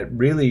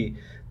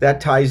 that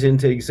ties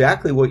into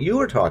exactly what you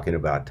were talking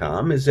about,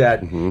 Tom, is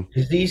that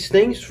these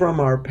things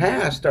from our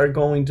past are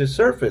going to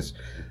surface.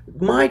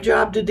 My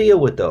job to deal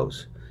with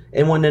those.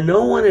 And when the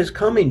no one is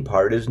coming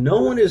part is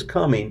no one is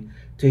coming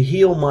to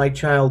heal my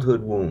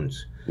childhood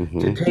wounds,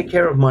 to take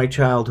care of my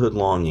childhood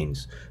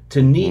longings,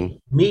 to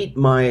meet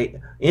my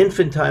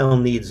infantile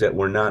needs that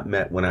were not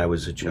met when I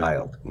was a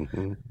child.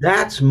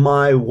 That's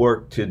my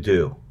work to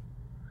do.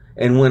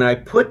 And when I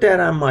put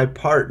that on my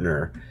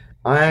partner,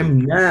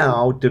 I'm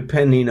now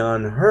depending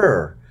on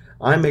her.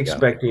 I'm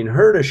expecting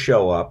her to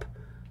show up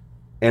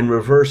and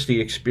reverse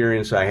the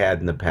experience I had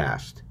in the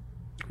past.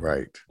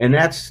 Right. And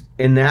that's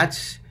and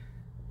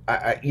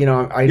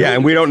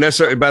we don't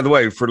necessarily, by the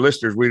way, for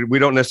listeners, we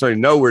don't necessarily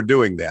know we're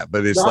doing that,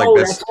 but it's like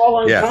this. That's all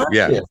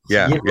unconscious.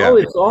 Yeah.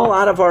 It's all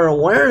out of our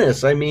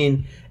awareness. I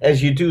mean,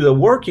 as you do the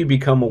work, you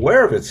become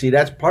aware of it. See,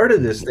 that's part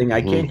of this thing.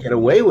 I can't get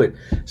away with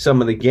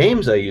some of the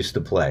games I used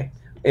to play.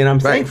 And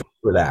I'm thankful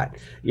for that,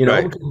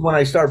 because when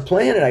I start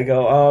playing it, I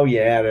go, oh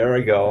yeah, there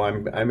I go.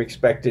 I'm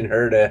expecting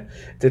her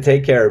to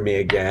take care of me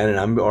again, and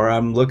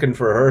I'm looking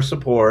for her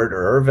support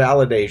or her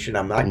validation.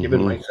 I'm not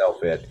giving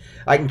myself it.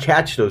 I can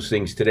catch those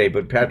things today,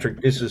 but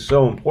Patrick, this is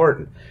so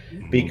important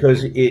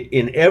because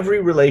in every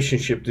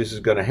relationship, this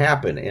is going to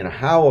happen, and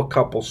how a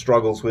couple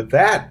struggles with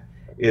that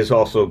is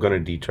also going to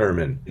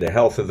determine the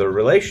health of the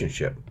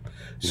relationship.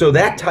 So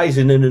that ties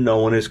into no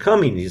one is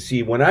coming. You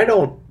see, when I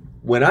don't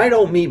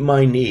meet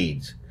my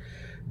needs,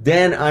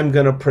 then I'm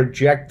going to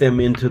project them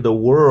into the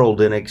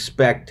world and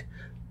expect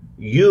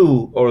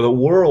you or the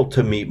world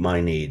to meet my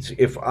needs.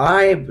 If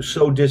I'm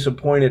so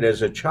disappointed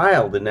as a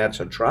child and that's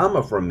a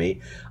trauma from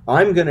me,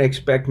 I'm going to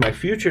expect my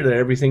future that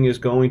everything is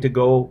going to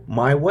go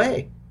my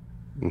way.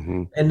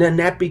 And then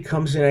that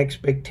becomes an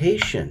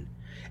expectation.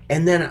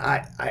 And then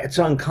it's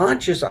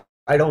unconscious.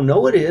 I don't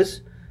know it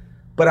is.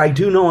 But I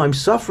do know I'm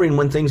suffering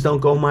when things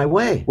don't go my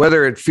way.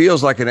 Whether it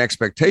feels like an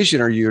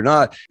expectation or you're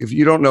not, if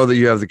you don't know that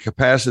you have the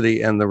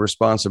capacity and the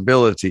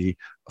responsibility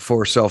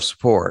for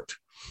self-support,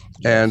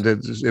 and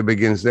it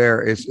begins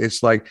there,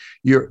 it's like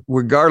you're,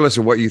 regardless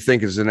of what you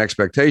think is an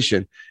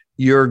expectation,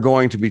 you're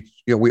going to be,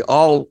 we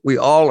all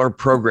are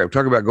programmed.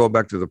 Talk about going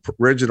back to the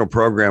original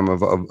program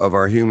of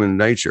our human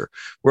nature.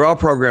 We're all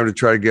programmed to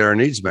try to get our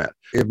needs met.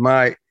 If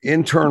my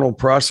internal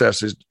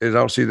process I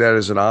don't see that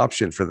as an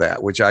option for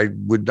that, which I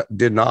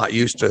did not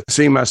used to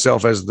see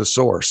myself as the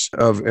source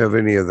of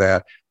any of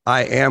that.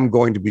 I am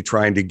going to be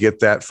trying to get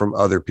that from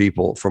other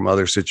people, from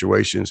other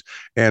situations.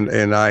 And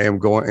I'm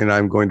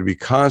going to be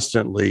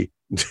constantly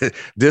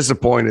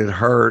disappointed,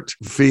 hurt,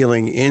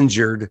 feeling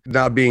injured,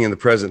 not being in the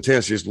present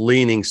tense, just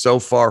leaning so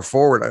far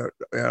forward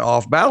and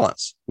off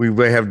balance. We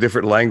may have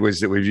different language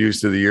that we've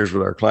used through the years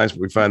with our clients,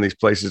 but we find these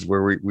places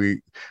where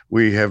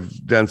we have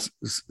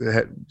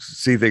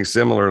see things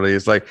similarly.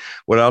 It's like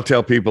what I'll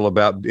tell people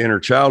about inner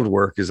child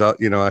work is,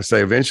 I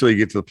say eventually you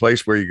get to the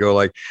place where you go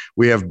like,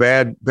 we have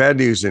bad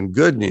news and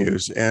good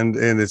news, and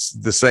it's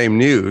the same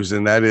news,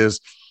 and that is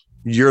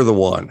you're the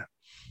one.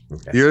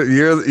 Okay.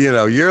 You're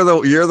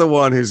the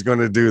one who's going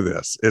to do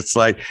this. It's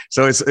like,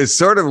 so it's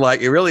sort of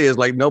like, it really is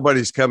like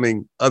nobody's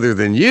coming other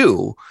than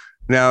you.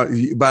 Now,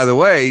 by the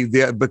way,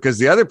 because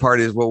the other part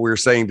is what we're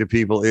saying to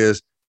people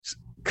is,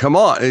 come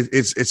on,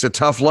 it's a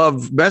tough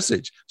love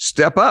message.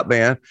 Step up,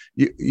 man.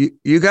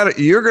 You're going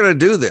to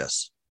do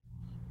this.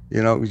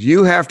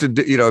 You have to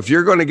do, if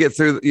you're going to get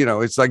through,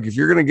 it's like, if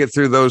you're going to get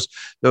through those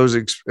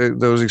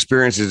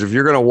experiences, if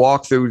you're going to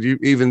walk through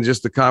even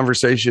just the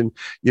conversation,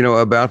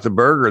 about the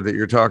burger that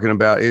you're talking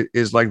about, it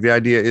is like, the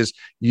idea is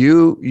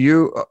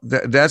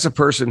that's a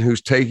person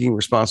who's taking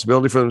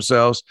responsibility for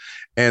themselves.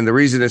 And the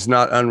reason it's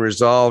not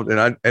unresolved,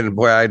 and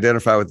boy, I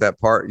identify with that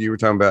part you were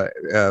talking about,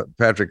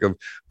 Patrick,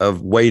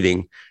 of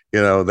waiting,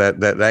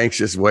 that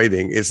anxious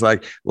waiting. It's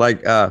like,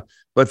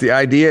 but the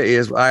idea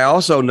is, I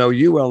also know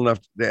you well enough,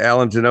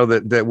 Alan, to know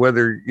that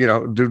whether, I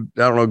don't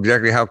know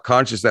exactly how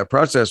conscious that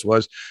process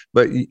was,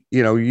 but,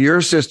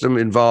 your system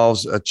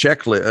involves a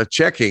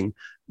checking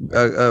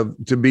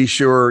to be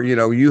sure,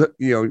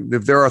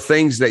 if there are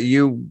things that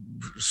you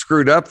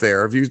screwed up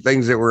there, a few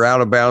things that were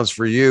out of bounds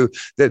for you,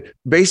 that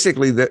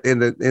basically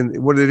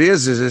what it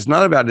is it's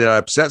not about, did I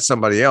upset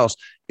somebody else?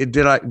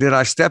 Did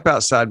I step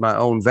outside my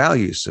own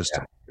value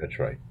system? Yeah, that's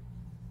right.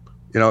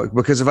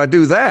 Because if I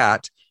do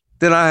that,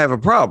 then I have a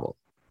problem.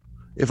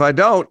 If I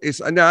don't,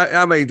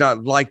 I may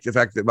not like the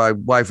fact that my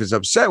wife is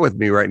upset with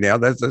me right now.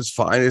 That's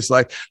fine. It's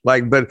like,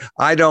 but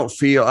I don't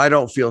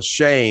feel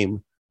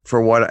shame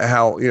for what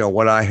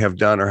I have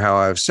done or how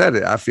I've said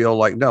it. I feel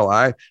like, no,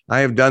 I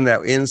have done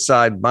that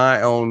inside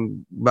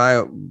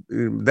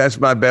that's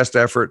my best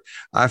effort.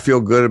 I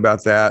feel good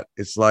about that.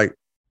 It's like,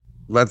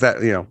 let that,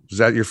 is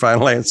that your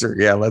final answer?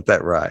 Yeah. Let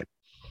that ride.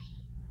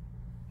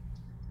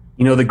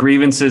 The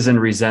grievances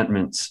and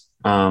resentments.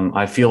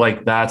 I feel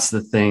like that's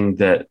the thing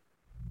that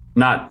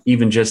not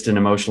even just in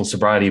emotional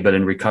sobriety, but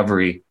in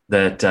recovery,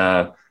 that,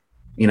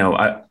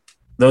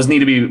 those need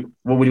to be,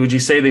 what would you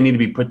say they need to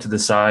be put to the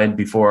side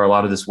before a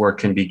lot of this work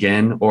can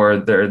begin? Or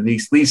there at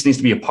least needs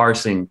to be a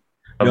parsing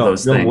of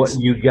those things? What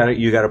you got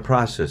to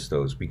process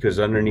those, because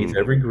underneath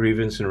every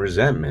grievance and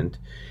resentment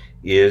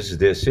is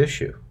this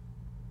issue.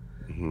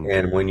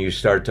 And when you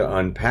start to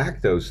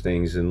unpack those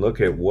things and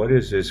look at what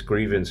is this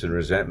grievance and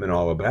resentment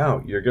all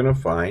about, you're going to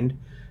find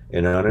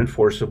an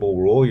unenforceable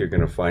rule. You're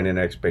going to find an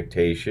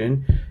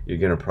expectation. You're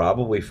going to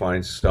probably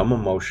find some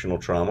emotional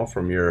trauma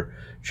from your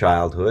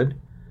childhood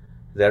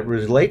that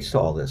relates to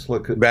all this.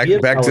 Look, back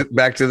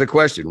to the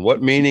question: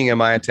 what meaning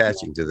am I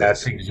attaching to this?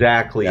 That's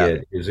exactly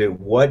it. Is it,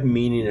 what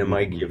meaning am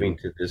I giving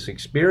to this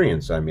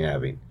experience I'm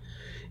having?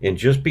 And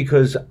just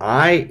because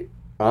I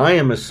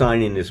am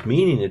assigning this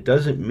meaning, it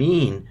doesn't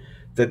mean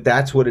that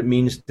that's what it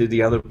means to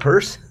the other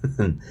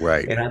person.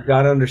 Right. And I've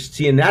got to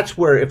understand, and that's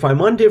where, if I'm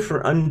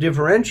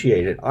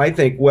undifferentiated, I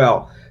think,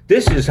 well,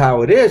 this is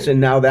how it is, and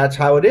now that's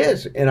how it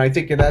is. And I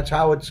think that's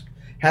how it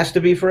has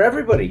to be for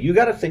everybody. You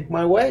got to think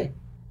my way.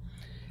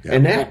 Yeah.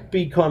 And that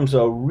becomes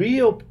a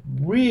real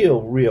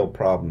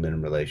problem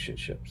in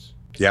relationships.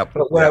 Yep.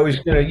 But what I was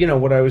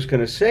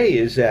gonna say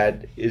is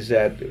that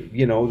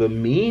the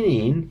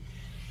meaning,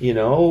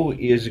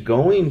 is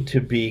going to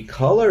be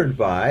colored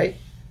by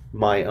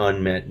my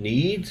unmet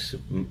needs,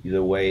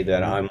 the way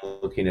that I'm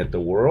looking at the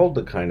world,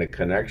 the kind of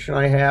connection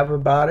I have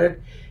about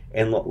it.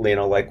 And,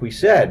 like we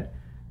said,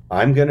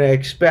 I'm going to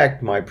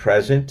expect my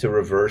present to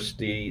reverse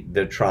the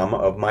trauma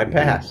of my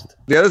past.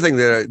 The other thing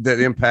that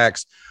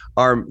impacts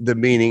the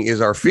meaning is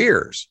our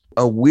fears.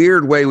 A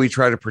weird way we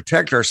try to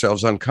protect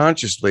ourselves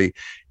unconsciously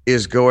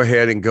is go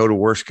ahead and go to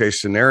worst case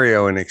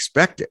scenario and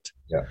expect it.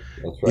 Yeah,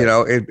 that's right.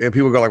 And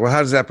people go like, well,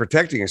 how does that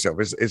protecting yourself?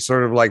 It's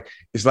sort of like,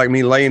 it's like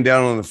me laying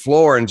down on the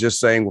floor and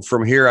just saying, well,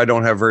 from here, I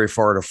don't have very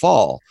far to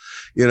fall.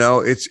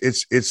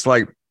 It's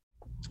like,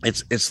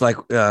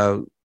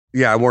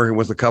 I'm working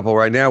with a couple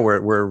right now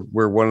where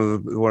one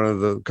of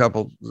the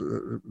couple,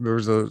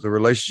 there's the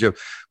relationship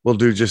will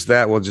do just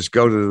that. We'll just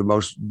go to the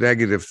most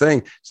negative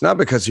thing. It's not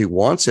because he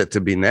wants it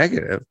to be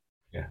negative.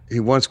 Yeah.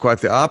 He wants quite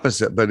the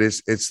opposite, but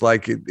it's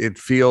like it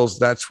feels,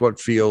 that's what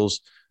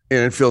feels, and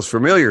it feels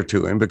familiar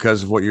to him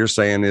because of what you're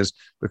saying, is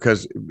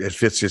because it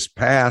fits his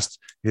past,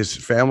 his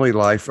family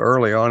life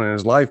early on in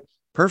his life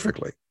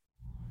perfectly.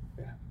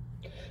 Yeah.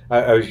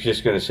 I was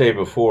just going to say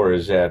before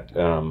is that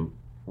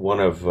one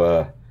of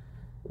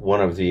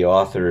the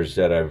authors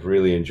that I've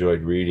really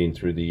enjoyed reading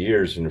through the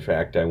years, in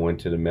fact, I went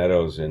to the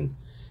Meadows and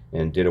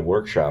did a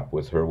workshop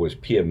with her, was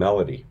Pia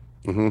Mellody.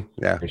 Mm-hmm.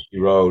 Yeah. And she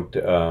wrote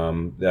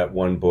that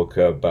one book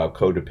about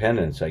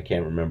codependence. I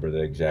can't remember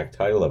the exact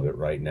title of it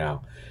right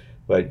now.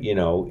 But,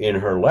 in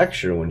her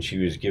lecture, when she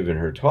was giving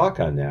her talk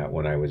on that,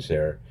 when I was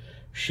there,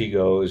 she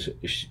goes,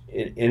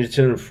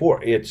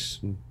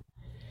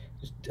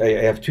 I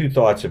have two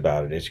thoughts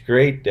about it. It's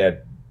great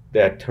that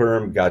that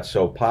term got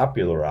so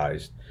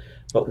popularized,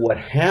 but what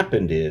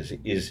happened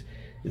is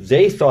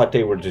they thought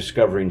they were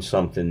discovering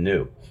something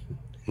new.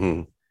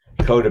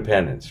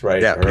 Codependence,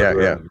 right?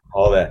 Yeah.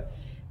 All that.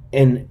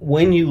 And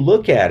when you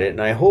look at it,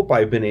 and I hope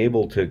I've been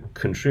able to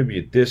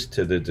contribute this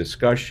to the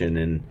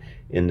discussion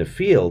in the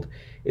field,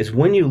 is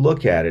when you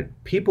look at it,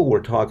 people were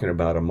talking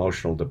about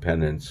emotional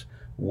dependence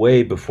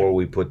way before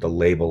we put the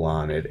label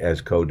on it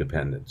as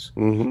codependence.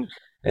 Mm-hmm.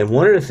 And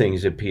one of the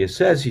things that Pia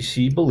says is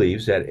she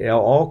believes that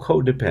all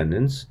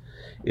codependence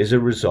is a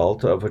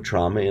result of a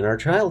trauma in our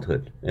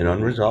childhood, an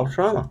unresolved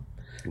trauma.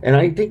 And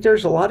I think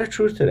there's a lot of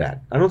truth to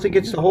that. I don't think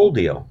it's the whole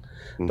deal,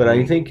 but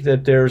I think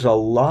that there's a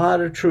lot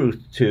of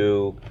truth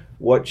to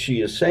what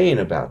she is saying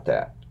about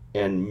that.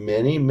 And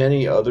many,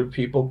 many other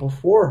people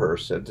before her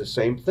said the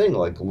same thing,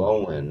 like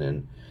Lowen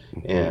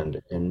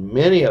and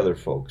many other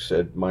folks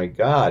said, my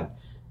God,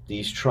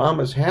 these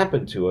traumas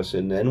happen to us,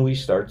 and then we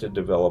start to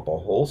develop a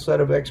whole set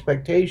of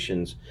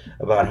expectations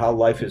about how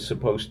life is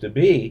supposed to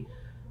be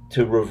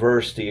to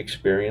reverse the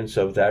experience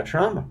of that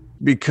trauma.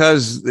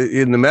 Because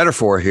in the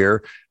metaphor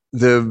here,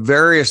 the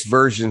various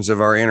versions of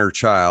our inner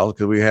child,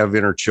 because we have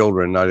inner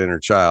children, not inner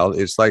child,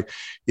 it's like,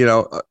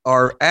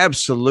 are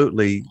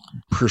absolutely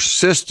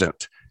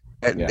persistent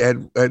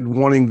at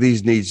wanting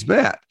these needs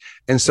met.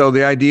 And so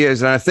the idea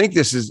is, and I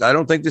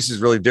don't think this is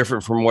really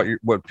different from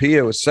what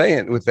Pia was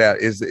saying with that,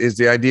 is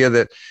the idea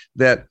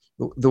that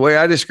the way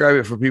I describe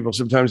it for people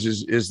sometimes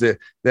is that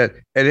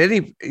at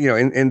any,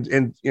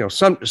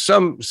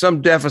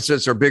 some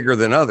deficits are bigger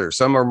than others.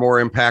 Some are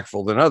more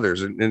impactful than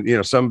others.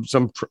 And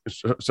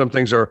some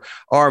things are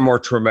more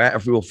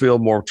traumatic, will feel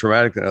more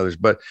traumatic than others.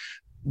 But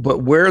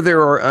where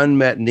there are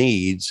unmet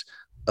needs,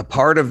 a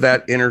part of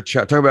that inner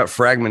child, talk about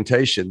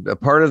fragmentation, a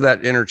part of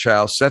that inner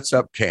child sets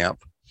up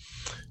camp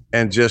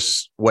and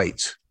just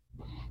waits.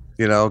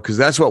 because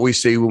that's what we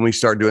see when we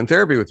start doing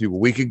therapy with people.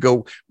 We could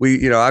go,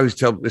 I always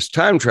tell this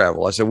time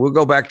travel. I said, we'll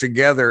go back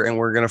together and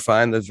we're going to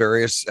find the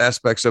various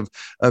aspects of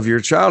your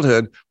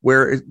childhood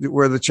where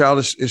the child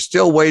is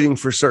still waiting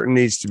for certain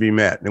needs to be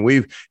met.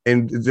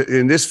 And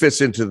this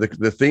fits into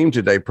the theme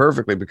today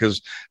perfectly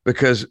because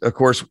of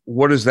course,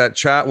 what is that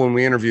child, when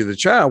we interview the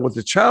child, what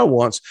the child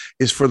wants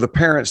is for the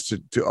parents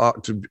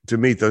to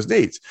meet those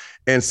needs.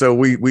 And so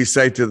we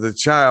say to the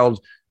child,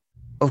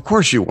 of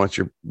course you want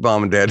your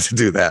mom and dad to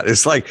do that.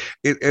 It's like,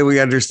 and we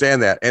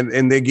understand that.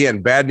 And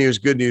again, bad news,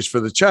 good news for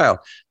the child.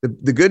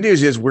 The good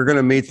news is we're going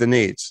to meet the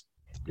needs.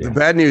 Yeah. The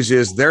bad news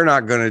is they're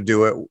not going to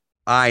do it.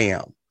 I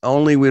am.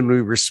 Only when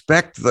we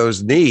respect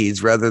those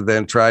needs rather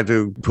than try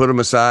to put them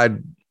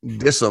aside,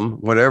 diss them,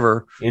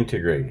 whatever.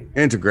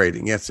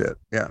 Integrating. That's it.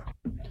 Yeah.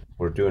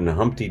 We're doing the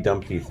Humpty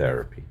Dumpty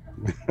therapy.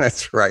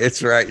 That's right.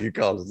 It's right. You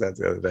called us that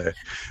the other day.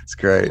 It's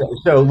great.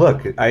 So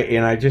look,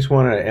 I just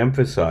want to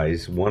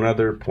emphasize one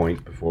other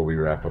point before we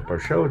wrap up our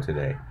show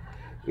today,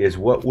 is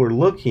what we're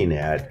looking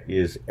at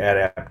is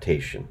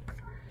adaptation.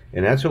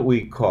 And that's what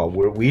we call,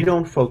 where we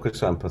don't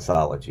focus on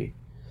pathology.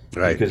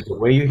 Right. Because the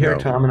way you hear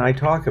Tom and I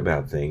talk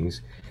about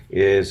things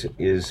is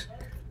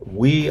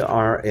we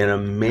are an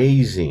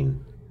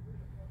amazing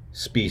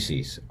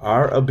species.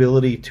 Our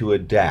ability to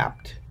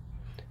adapt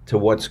to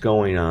what's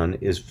going on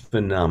is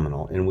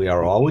phenomenal, and we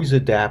are always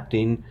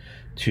adapting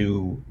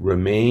to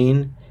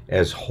remain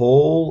as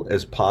whole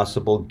as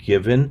possible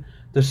given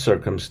the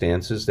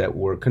circumstances that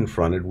we're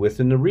confronted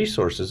with and the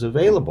resources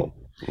available.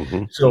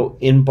 Mm-hmm. So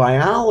in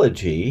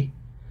biology,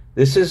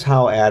 this is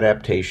how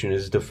adaptation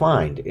is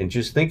defined. And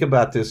just think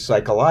about this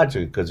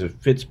psychologically because it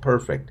fits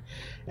perfect.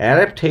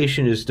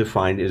 Adaptation is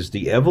defined as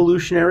the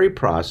evolutionary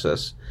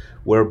process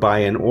whereby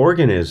an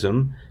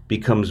organism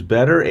becomes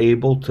better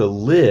able to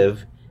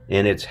live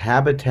in its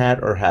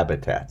habitat or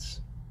habitats.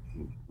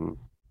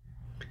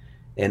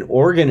 An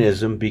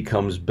organism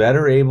becomes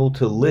better able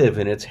to live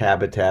in its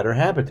habitat or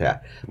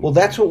habitat. Well,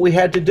 that's what we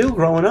had to do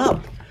growing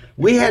up.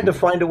 We had to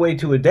find a way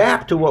to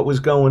adapt to what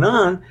was going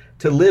on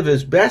to live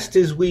as best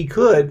as we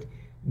could,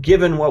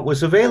 given what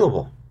was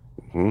available.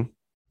 Mm-hmm.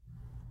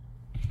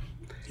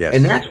 Yes.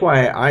 And that's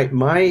why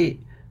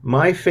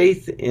my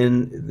faith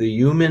in the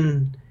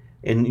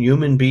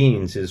human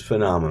beings is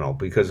phenomenal,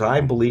 because I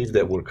believe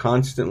that we're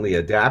constantly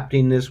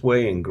adapting this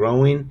way and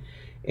growing,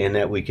 and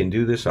that we can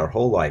do this our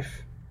whole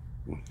life.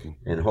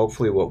 And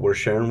hopefully what we're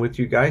sharing with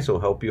you guys will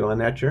help you on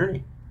that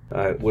journey.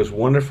 It was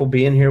wonderful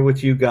being here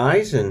with you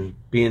guys and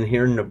being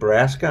here in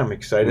Nebraska. I'm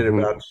excited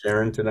about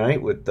sharing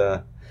tonight with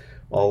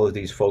all of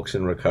these folks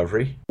in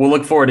recovery. We'll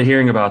look forward to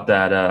hearing about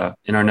that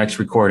in our next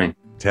recording.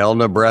 Tell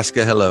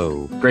Nebraska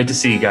hello. Great to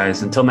see you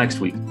guys. Until next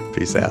week.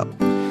 Peace out.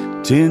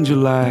 Tend your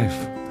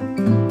life.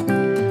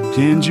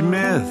 Tend your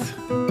myth.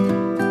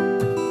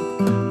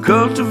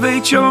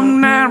 Cultivate your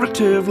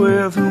narrative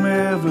with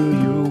whomever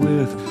you're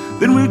with.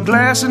 Then with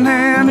glass in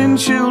hand and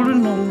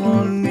children on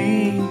one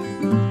knee,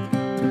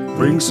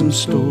 bring some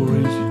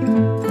stories,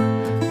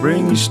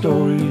 bring your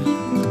stories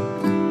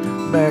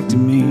back to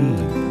me.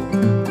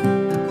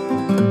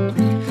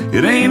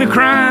 It ain't a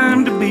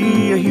crime to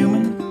be a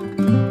human.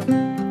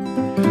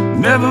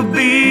 Never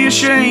be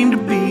ashamed to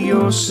be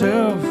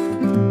yourself.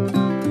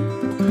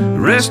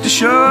 Rest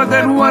assured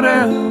that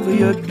whatever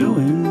you're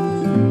doing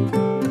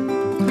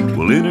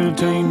will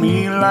entertain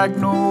me like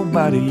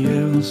nobody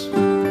else.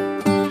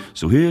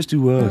 So here's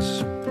to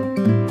us,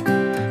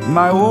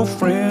 my old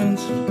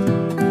friends,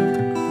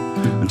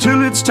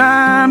 until it's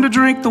time to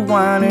drink the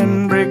wine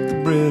and break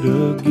the bread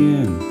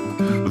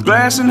again. With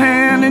glass in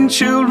hand and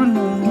children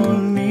on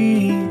one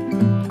knee,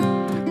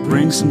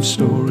 bring some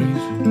stories,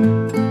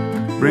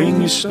 bring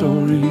your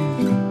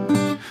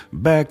stories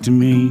back to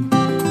me.